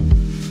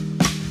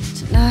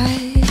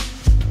 Tonight.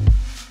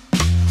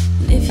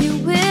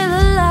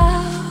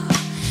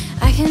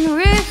 Can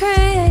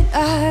recreate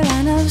our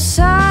line of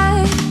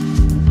sight.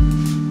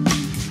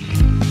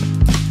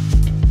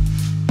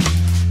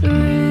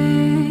 Recreate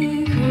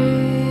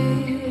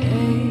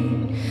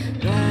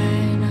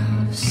line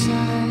of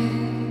sight.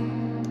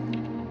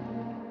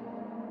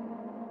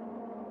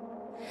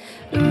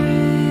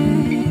 Recreate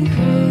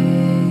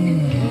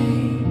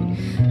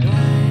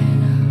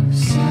line of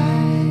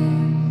sight.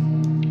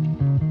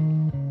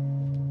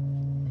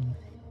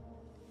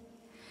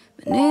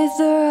 Beneath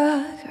the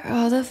rug are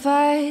all the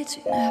fights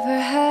we never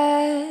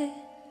had,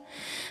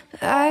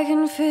 but I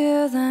can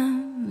feel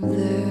them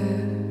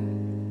there.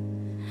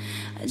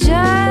 I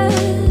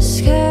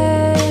just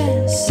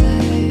can't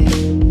say,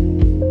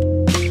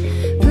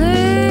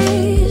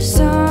 please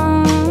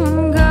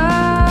don't go.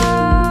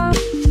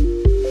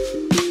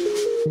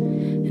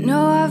 You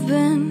know I've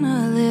been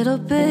a little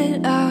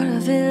bit out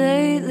of it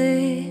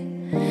lately.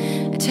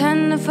 I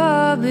tend to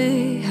fall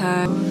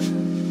behind.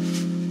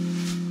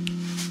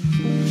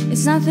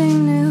 It's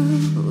nothing new,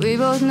 but we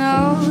both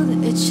know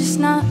that it's just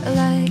not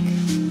like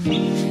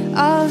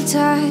all the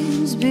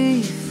times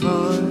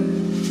before.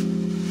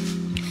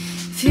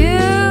 If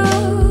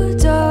you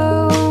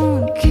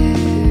don't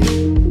care,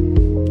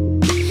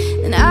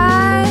 then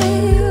I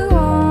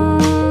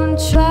won't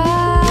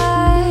try.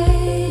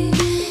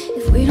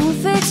 If we don't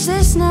fix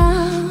this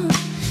now,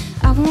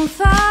 I won't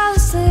fall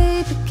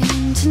asleep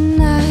again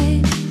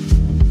tonight.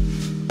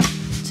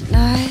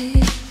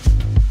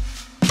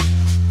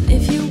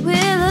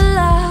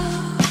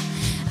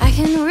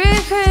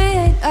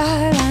 Recreate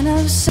our line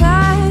of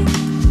sight.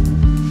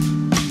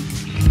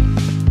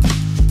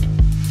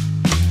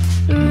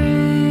 Recreate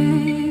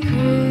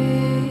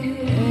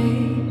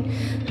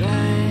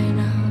line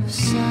of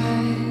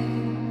sight.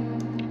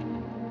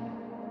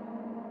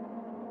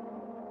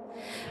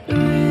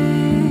 Recreate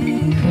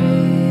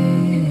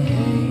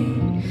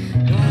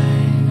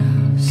line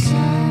of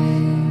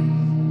sight.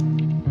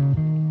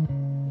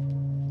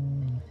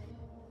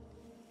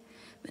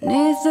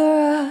 Beneath the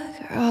rock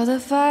are all the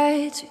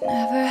fights we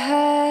never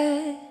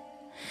had,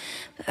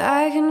 but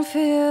I can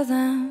feel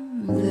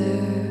them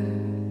there.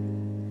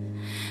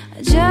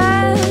 I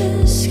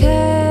just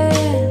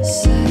can't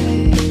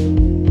say,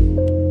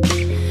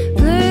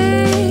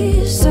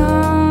 please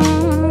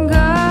don't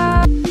go.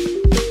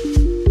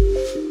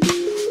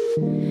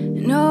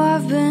 You know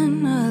I've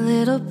been a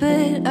little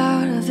bit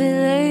out of it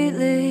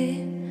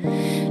lately.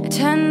 I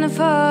tend to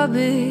fall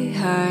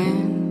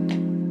behind.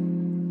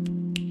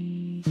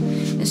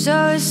 And so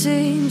it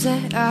seems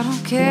that I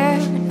don't care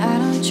and I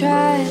don't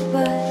try,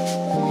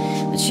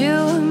 but you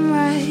am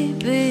right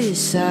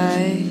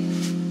beside.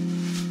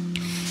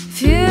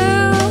 If you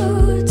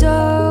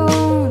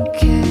don't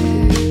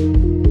care,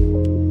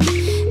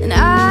 then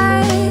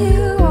I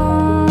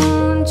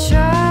won't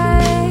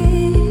try.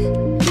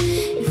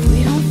 If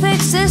we don't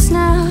fix this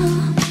now,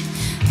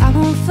 I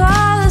won't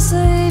fall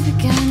asleep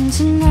again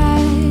tonight.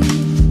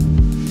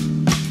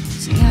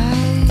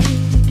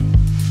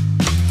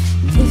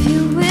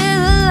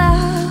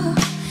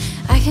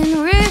 Can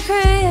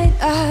recreate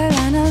our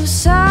line of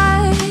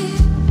sight.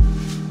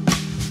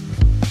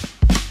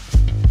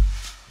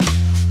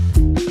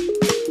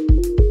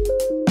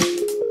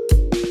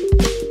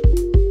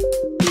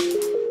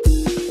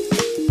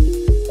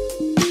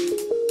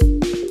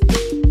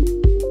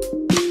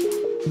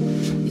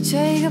 You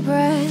take a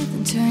breath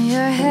and turn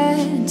your head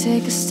and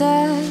take a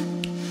step,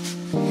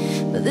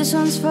 but this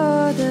one's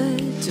for the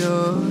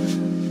door.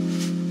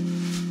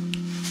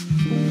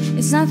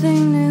 It's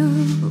nothing new,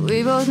 but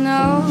we both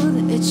know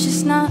that it's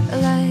just not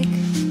like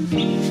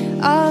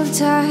all the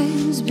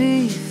times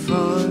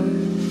before.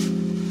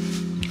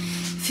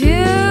 If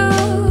you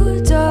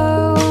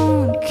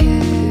don't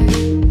care,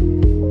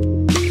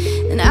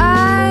 then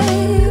I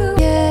will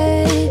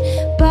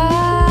get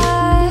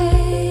by.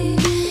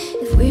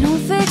 If we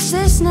don't fix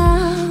this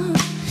now,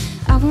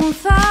 I won't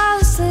fall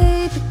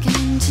asleep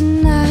again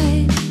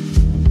tonight.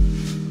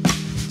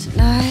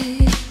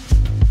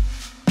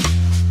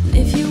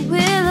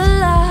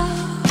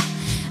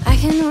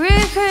 Can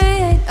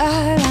recreate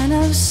our line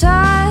of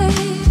sight.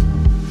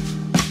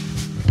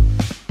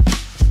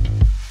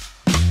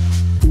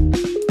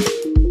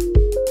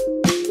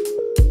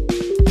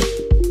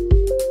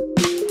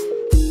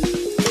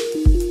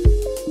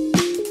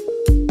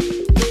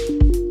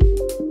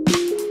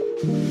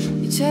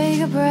 You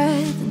take a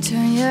breath and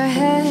turn your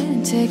head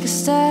and take a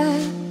step,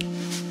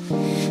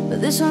 but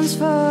this one's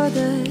for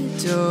the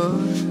door.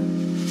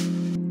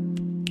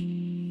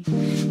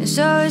 And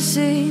so it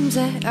seems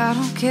that I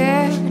don't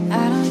care and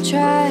I don't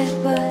try,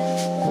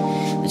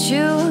 but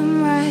you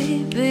am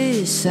right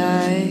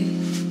beside.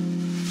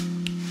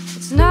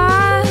 It's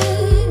not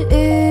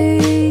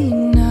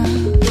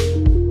enough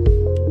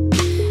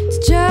to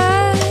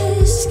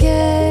just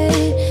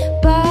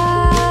get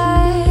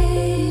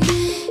by.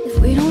 If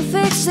we don't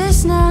fix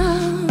this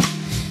now,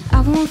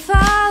 I won't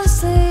fall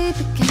asleep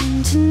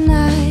again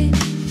tonight.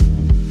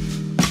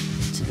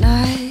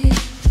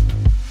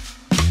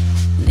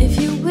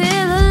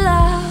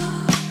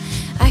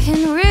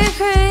 Can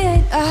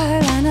recreate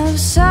our line of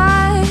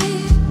sight.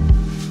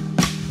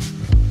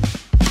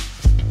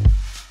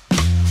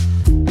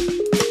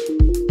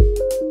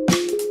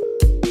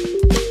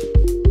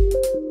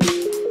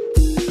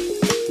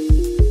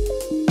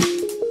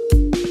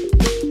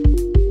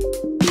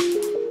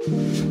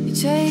 You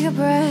take a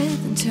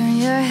breath and turn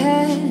your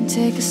head and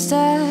take a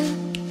step,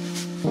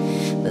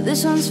 but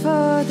this one's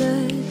for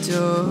the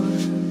door.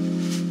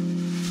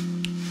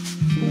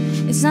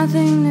 It's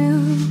nothing new,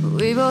 but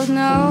we both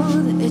know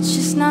that it's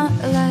just not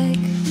like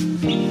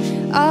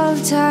all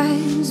the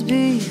times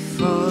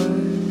before.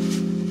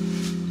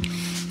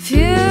 If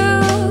you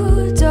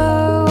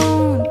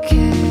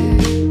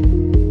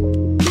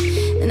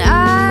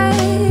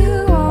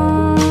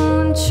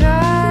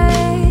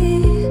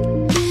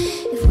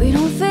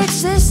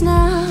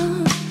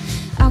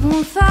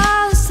won't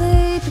fall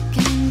asleep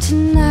again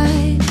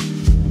tonight.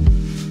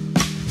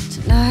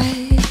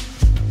 Tonight.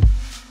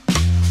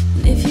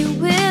 And if you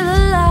will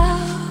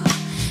allow,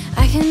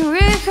 I can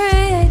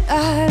recreate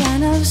our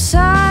line of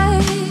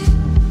sight.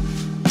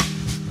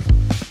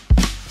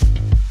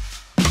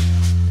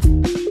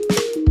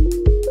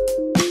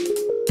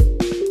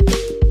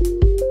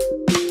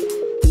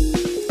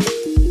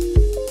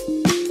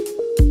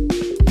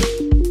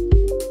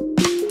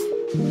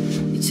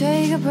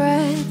 Take a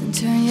breath and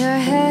turn your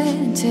head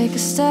and take a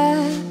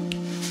step,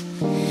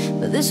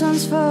 but this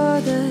one's for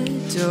the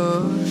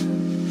door.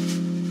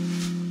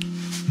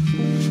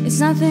 It's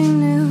nothing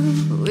new,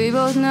 but we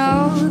both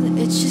know that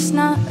it's just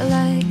not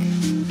like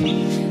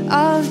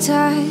all the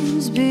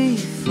times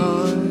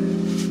before.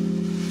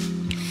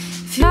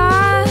 If you're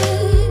not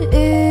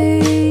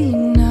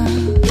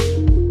enough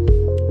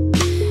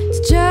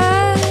to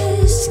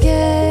just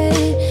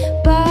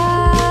get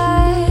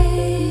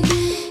by,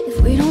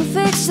 if we don't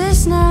fix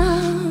this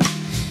now,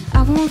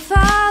 I won't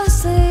fall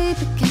asleep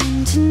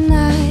again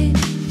tonight.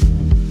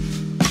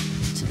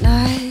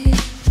 Tonight.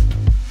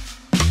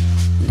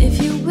 And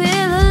if you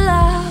will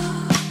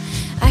allow,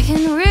 I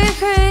can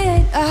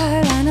recreate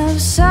our line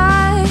of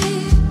sight.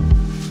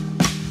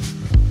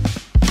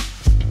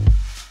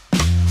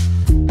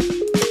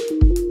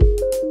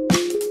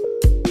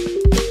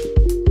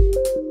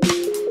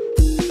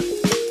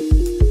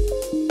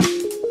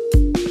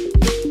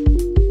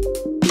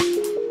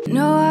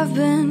 No, I've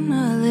been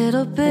a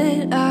little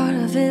bit out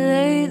of it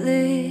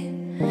lately.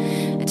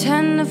 I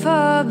tend to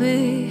fall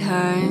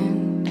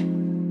behind,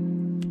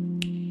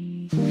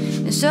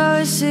 and so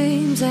it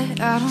seems that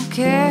I don't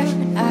care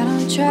and I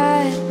don't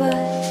try, but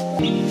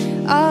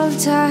all the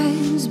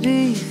times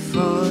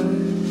before.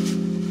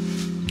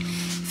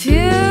 If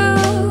you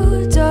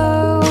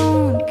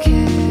don't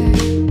care,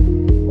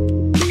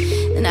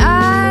 then I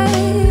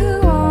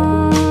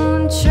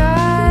won't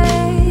try.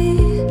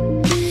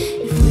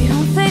 If we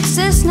don't fix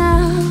this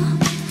now,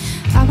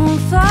 I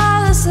won't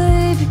fall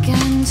asleep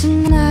again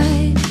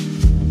tonight.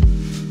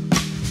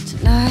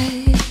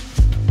 Tonight.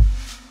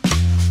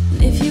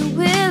 And if you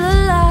will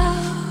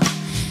allow,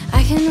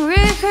 I can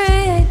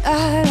recreate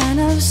our line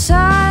of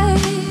sight.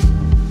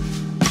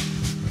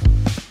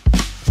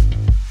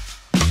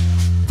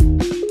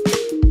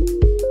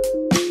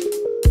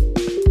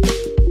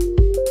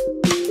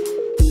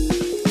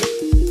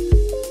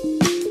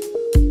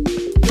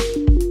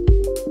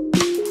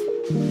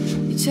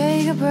 You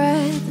take a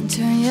breath and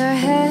turn your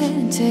head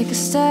and take a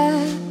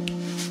step,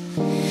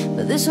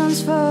 but this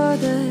one's for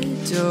the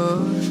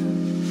door.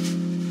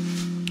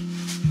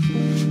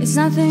 It's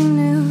nothing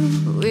new,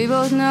 but we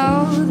both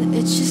know that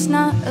it's just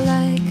not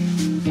like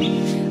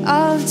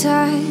all the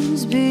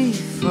times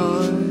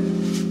before.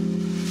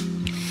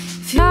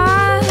 If you're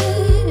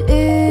not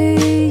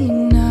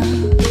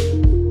enough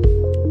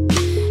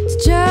to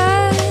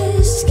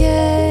just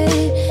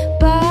get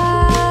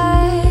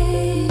by,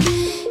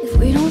 if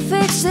we don't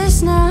fix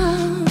this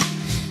now,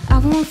 I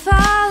won't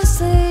fall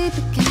asleep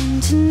again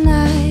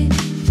tonight.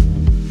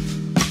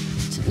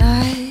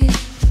 Tonight.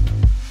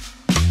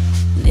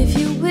 And if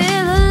you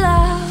will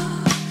allow,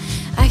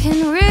 I can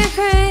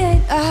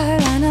recreate our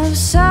line of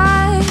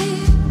sight.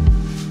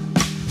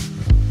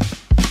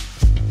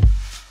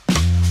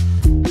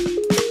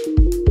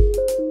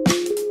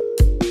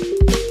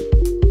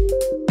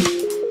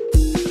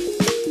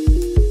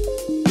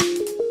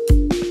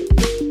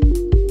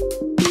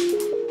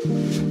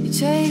 You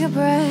take a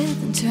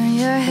breath and turn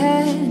your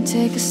head and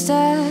take a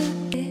step.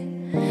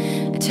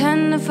 I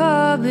tend to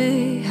fall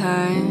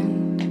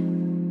behind,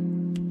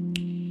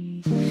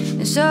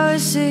 and so it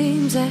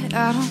seems that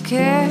I don't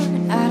care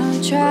and I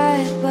don't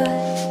try, but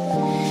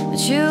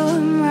you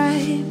am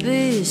right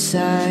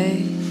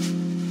beside.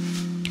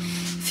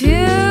 If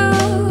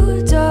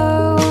you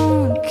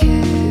don't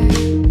care,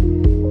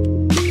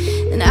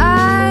 then I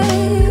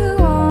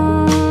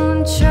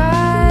won't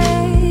try.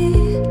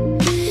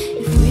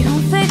 If we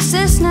don't fix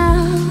this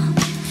now,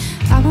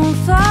 I won't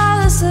fall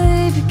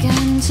asleep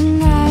again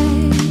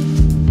tonight.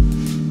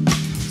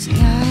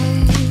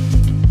 Tonight.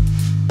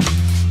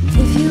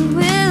 If you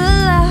will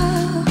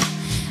allow,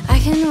 I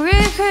can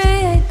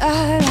recreate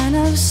our line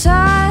of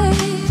sight.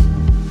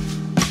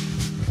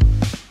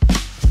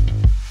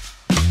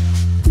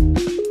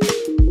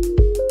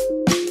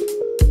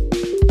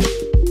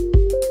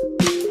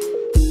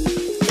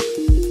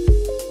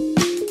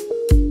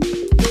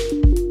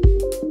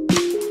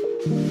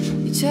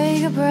 You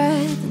take a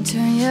breath and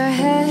turn your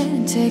head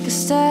and take a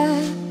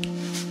step,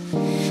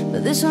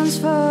 but this one's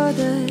for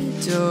the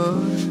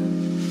door.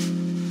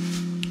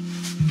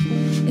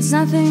 It's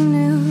nothing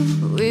new,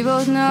 but we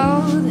both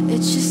know that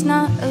it's just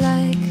not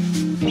like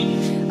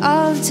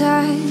all the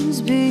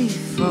times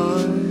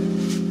before.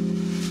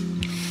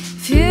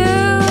 If you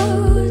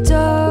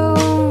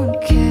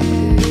don't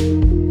care,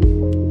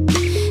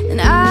 then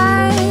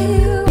I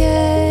will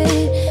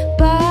get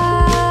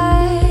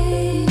by.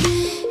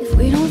 If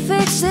we don't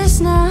fix this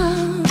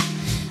now,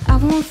 I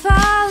won't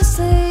fall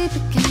asleep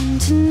again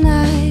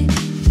tonight.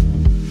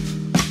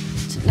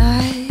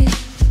 Tonight.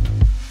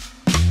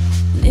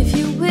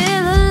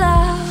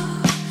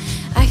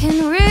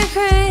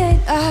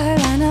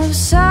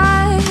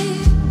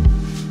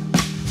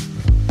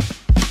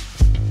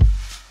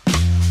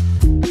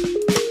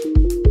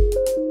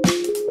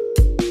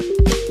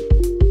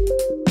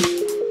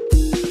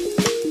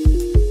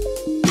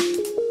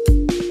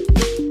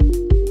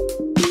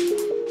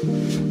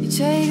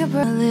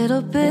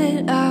 little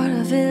bit out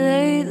of it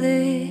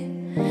lately.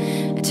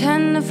 I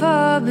tend to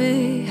fall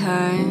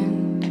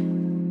behind,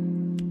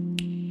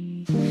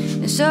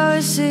 and so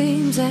it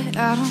seems that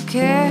I don't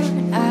care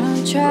and I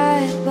don't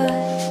try,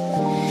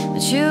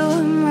 but you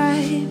am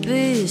right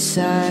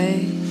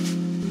beside.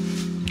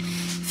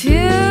 If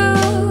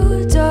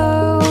you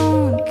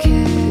don't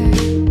care,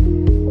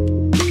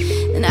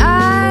 then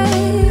I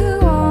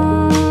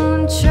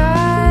won't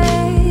try.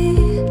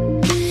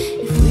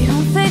 If we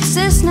don't fix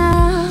this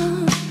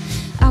now,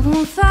 I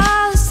won't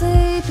fall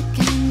asleep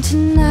again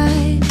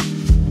tonight.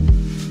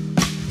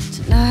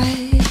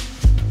 Tonight.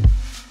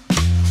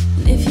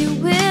 And if you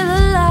will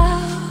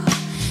allow,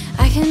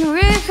 I can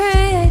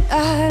recreate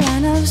our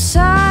line of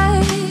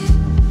sight.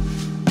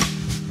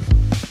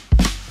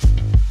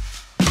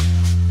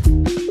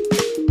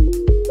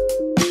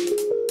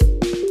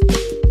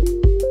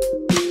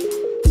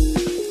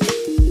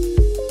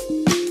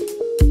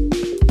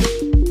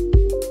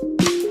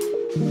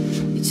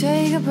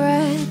 Take a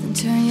breath and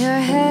turn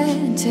your head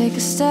and take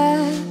a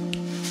step,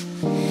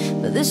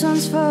 but this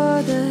one's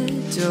for the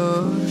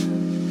door.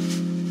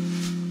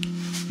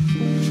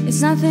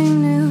 It's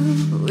nothing new,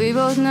 but we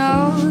both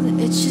know that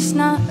it's just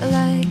not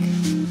like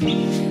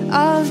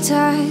all the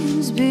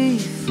times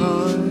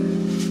before.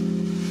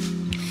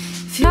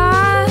 If you're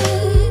not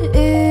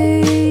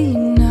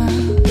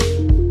enough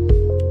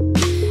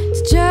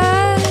to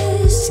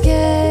just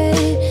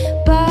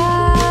get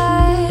by,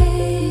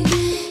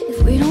 if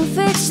we don't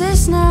fix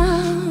this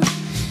now,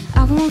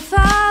 I won't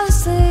fall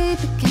asleep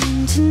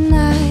again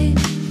tonight.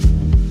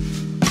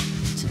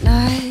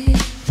 Tonight.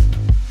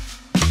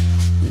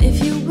 And if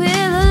you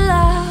will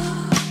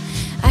allow,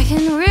 I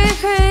can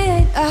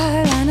recreate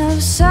our line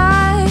of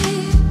sight.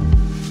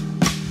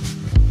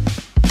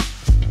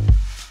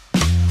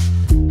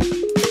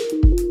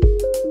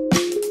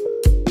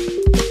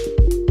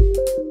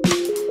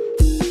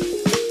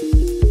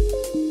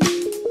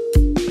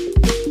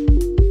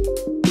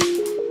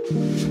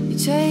 You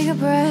take a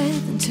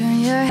breath and turn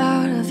your head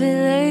out of it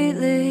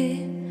lately.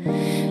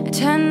 I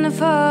tend to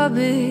fall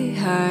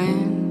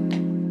behind,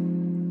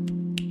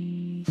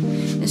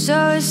 and so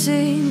it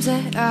seems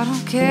that I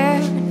don't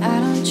care and I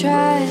don't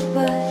try,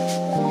 but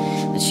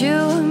you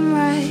am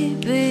right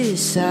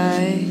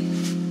beside.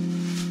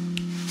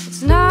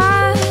 It's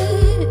not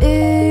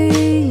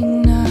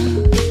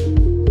enough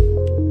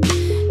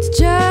to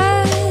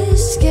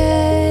just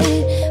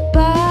get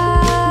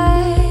by.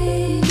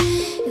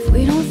 If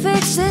we don't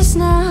fix this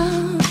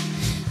now,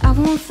 I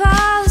won't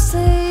fall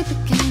asleep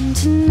again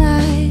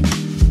tonight.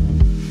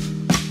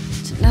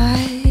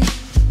 Tonight.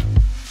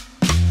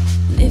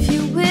 And if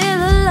you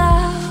will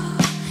allow,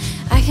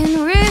 I can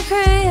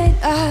recreate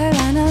our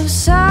line of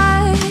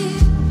sight.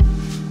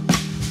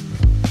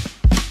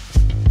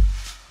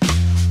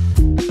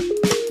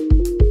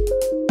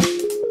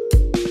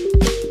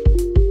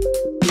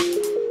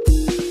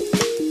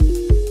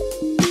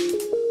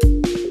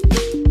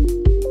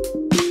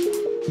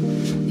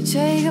 You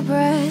take a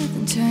breath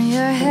and turn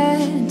your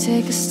head and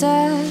take a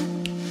step,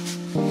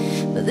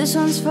 but this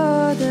one's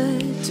for the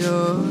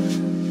door.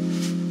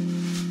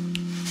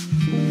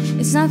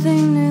 It's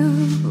nothing new,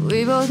 but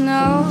we both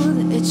know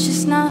that it's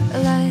just not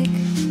like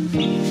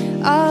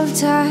all the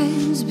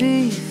times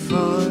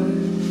before.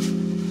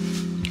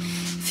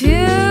 If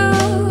you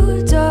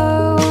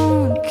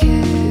don't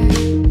care,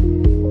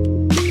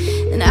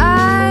 then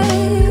I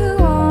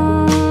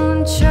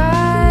won't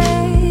try.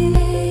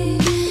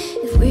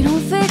 If we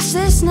don't fix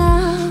this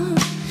now,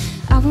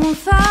 I won't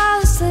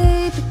fall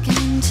asleep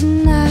again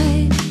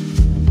tonight.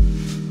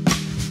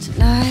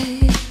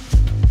 Tonight.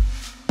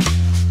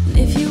 And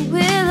if you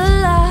will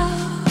allow,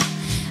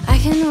 I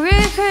can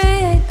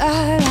recreate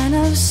our line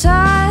of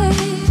sight.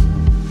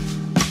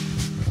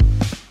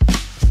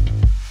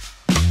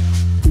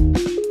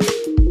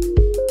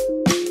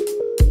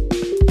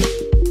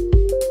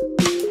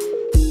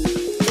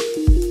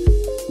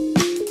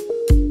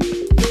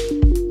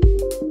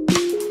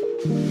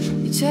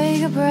 You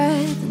take a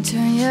breath and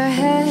turn your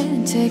head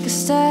and take a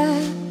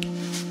step,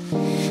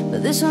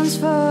 but this one's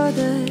for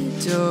the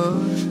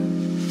door.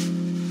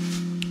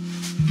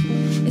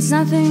 It's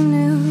nothing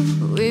new,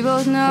 but we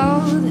both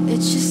know that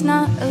it's just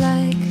not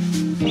like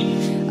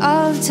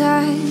all the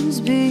times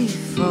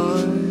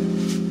before.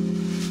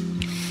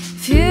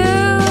 If you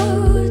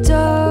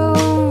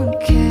don't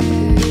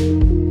care,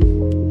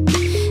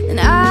 then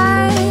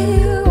I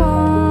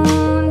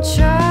won't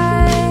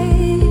try.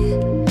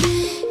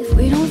 If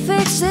we don't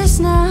fix this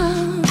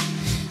now,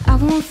 I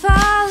won't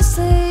fall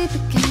asleep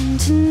again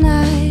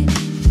tonight.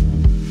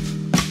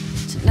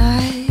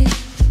 Tonight.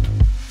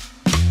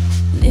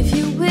 And if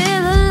you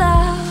will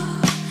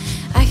allow,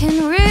 I can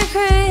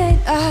recreate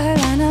our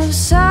line of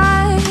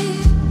sight.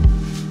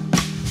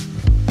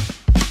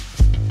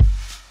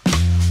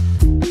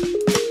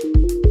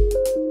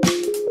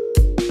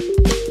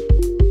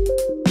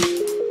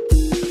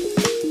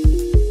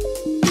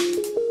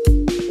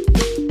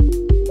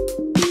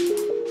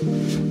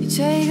 You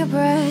take a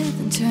breath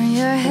and turn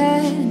your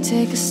head and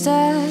take a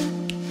step,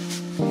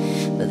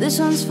 but this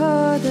one's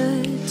for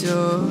the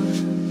door.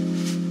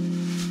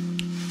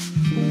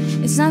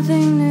 It's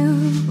nothing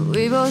new, but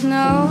we both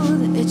know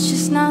that it's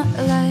just not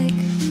like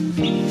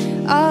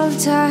all the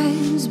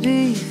times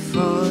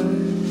before.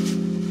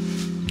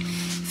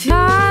 If you're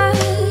not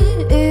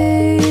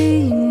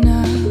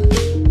enough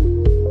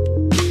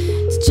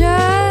to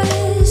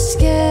just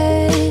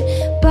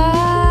get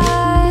by,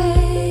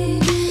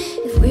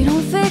 if we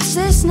don't fix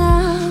this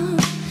now,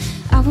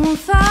 I won't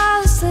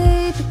fall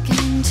asleep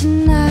again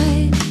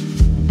tonight.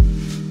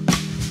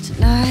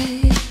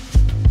 Tonight.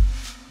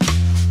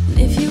 And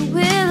if you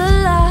will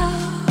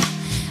allow,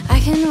 I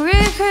can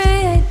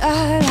recreate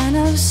our line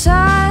of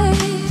sight.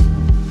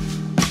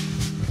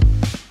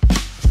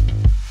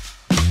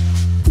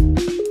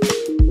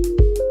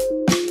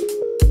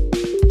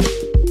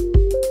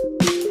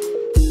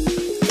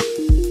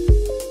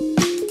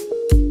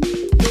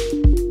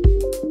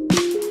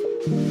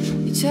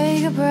 You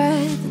take a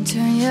breath and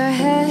turn your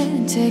head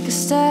and take a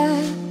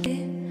step.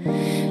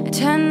 I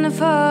tend to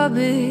fall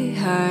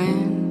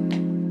behind.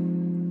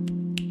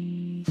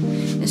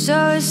 And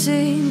so it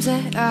seems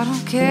that I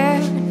don't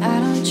care and I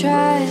don't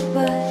try,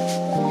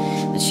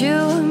 but you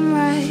I'm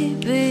right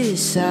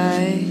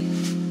beside.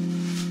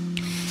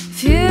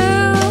 If you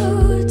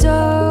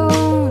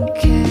don't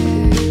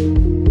care,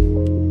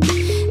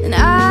 then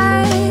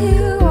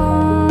I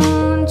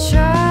won't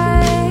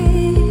try.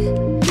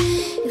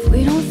 If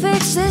we don't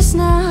fix this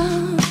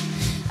now,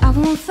 I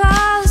won't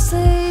fall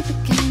asleep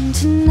again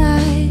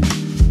tonight.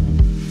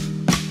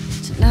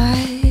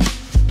 Tonight.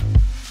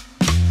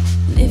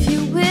 And if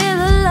you will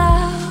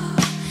allow,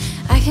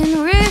 I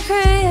can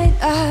recreate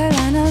our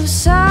line of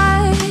sight.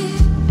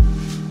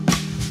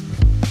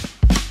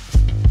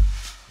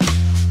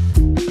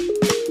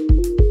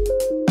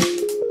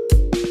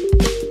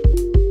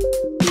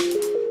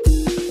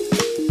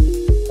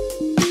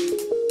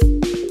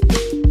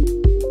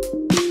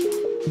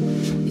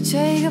 You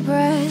take a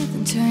breath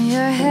and turn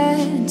your head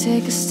and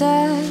take a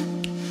step,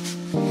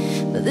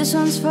 but this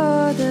one's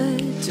for the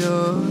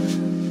door.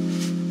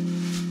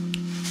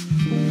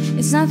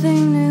 It's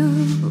nothing new,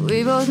 but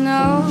we both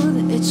know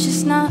that it's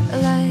just not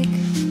like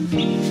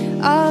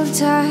all the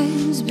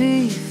times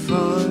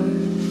before.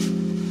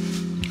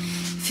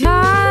 If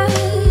you're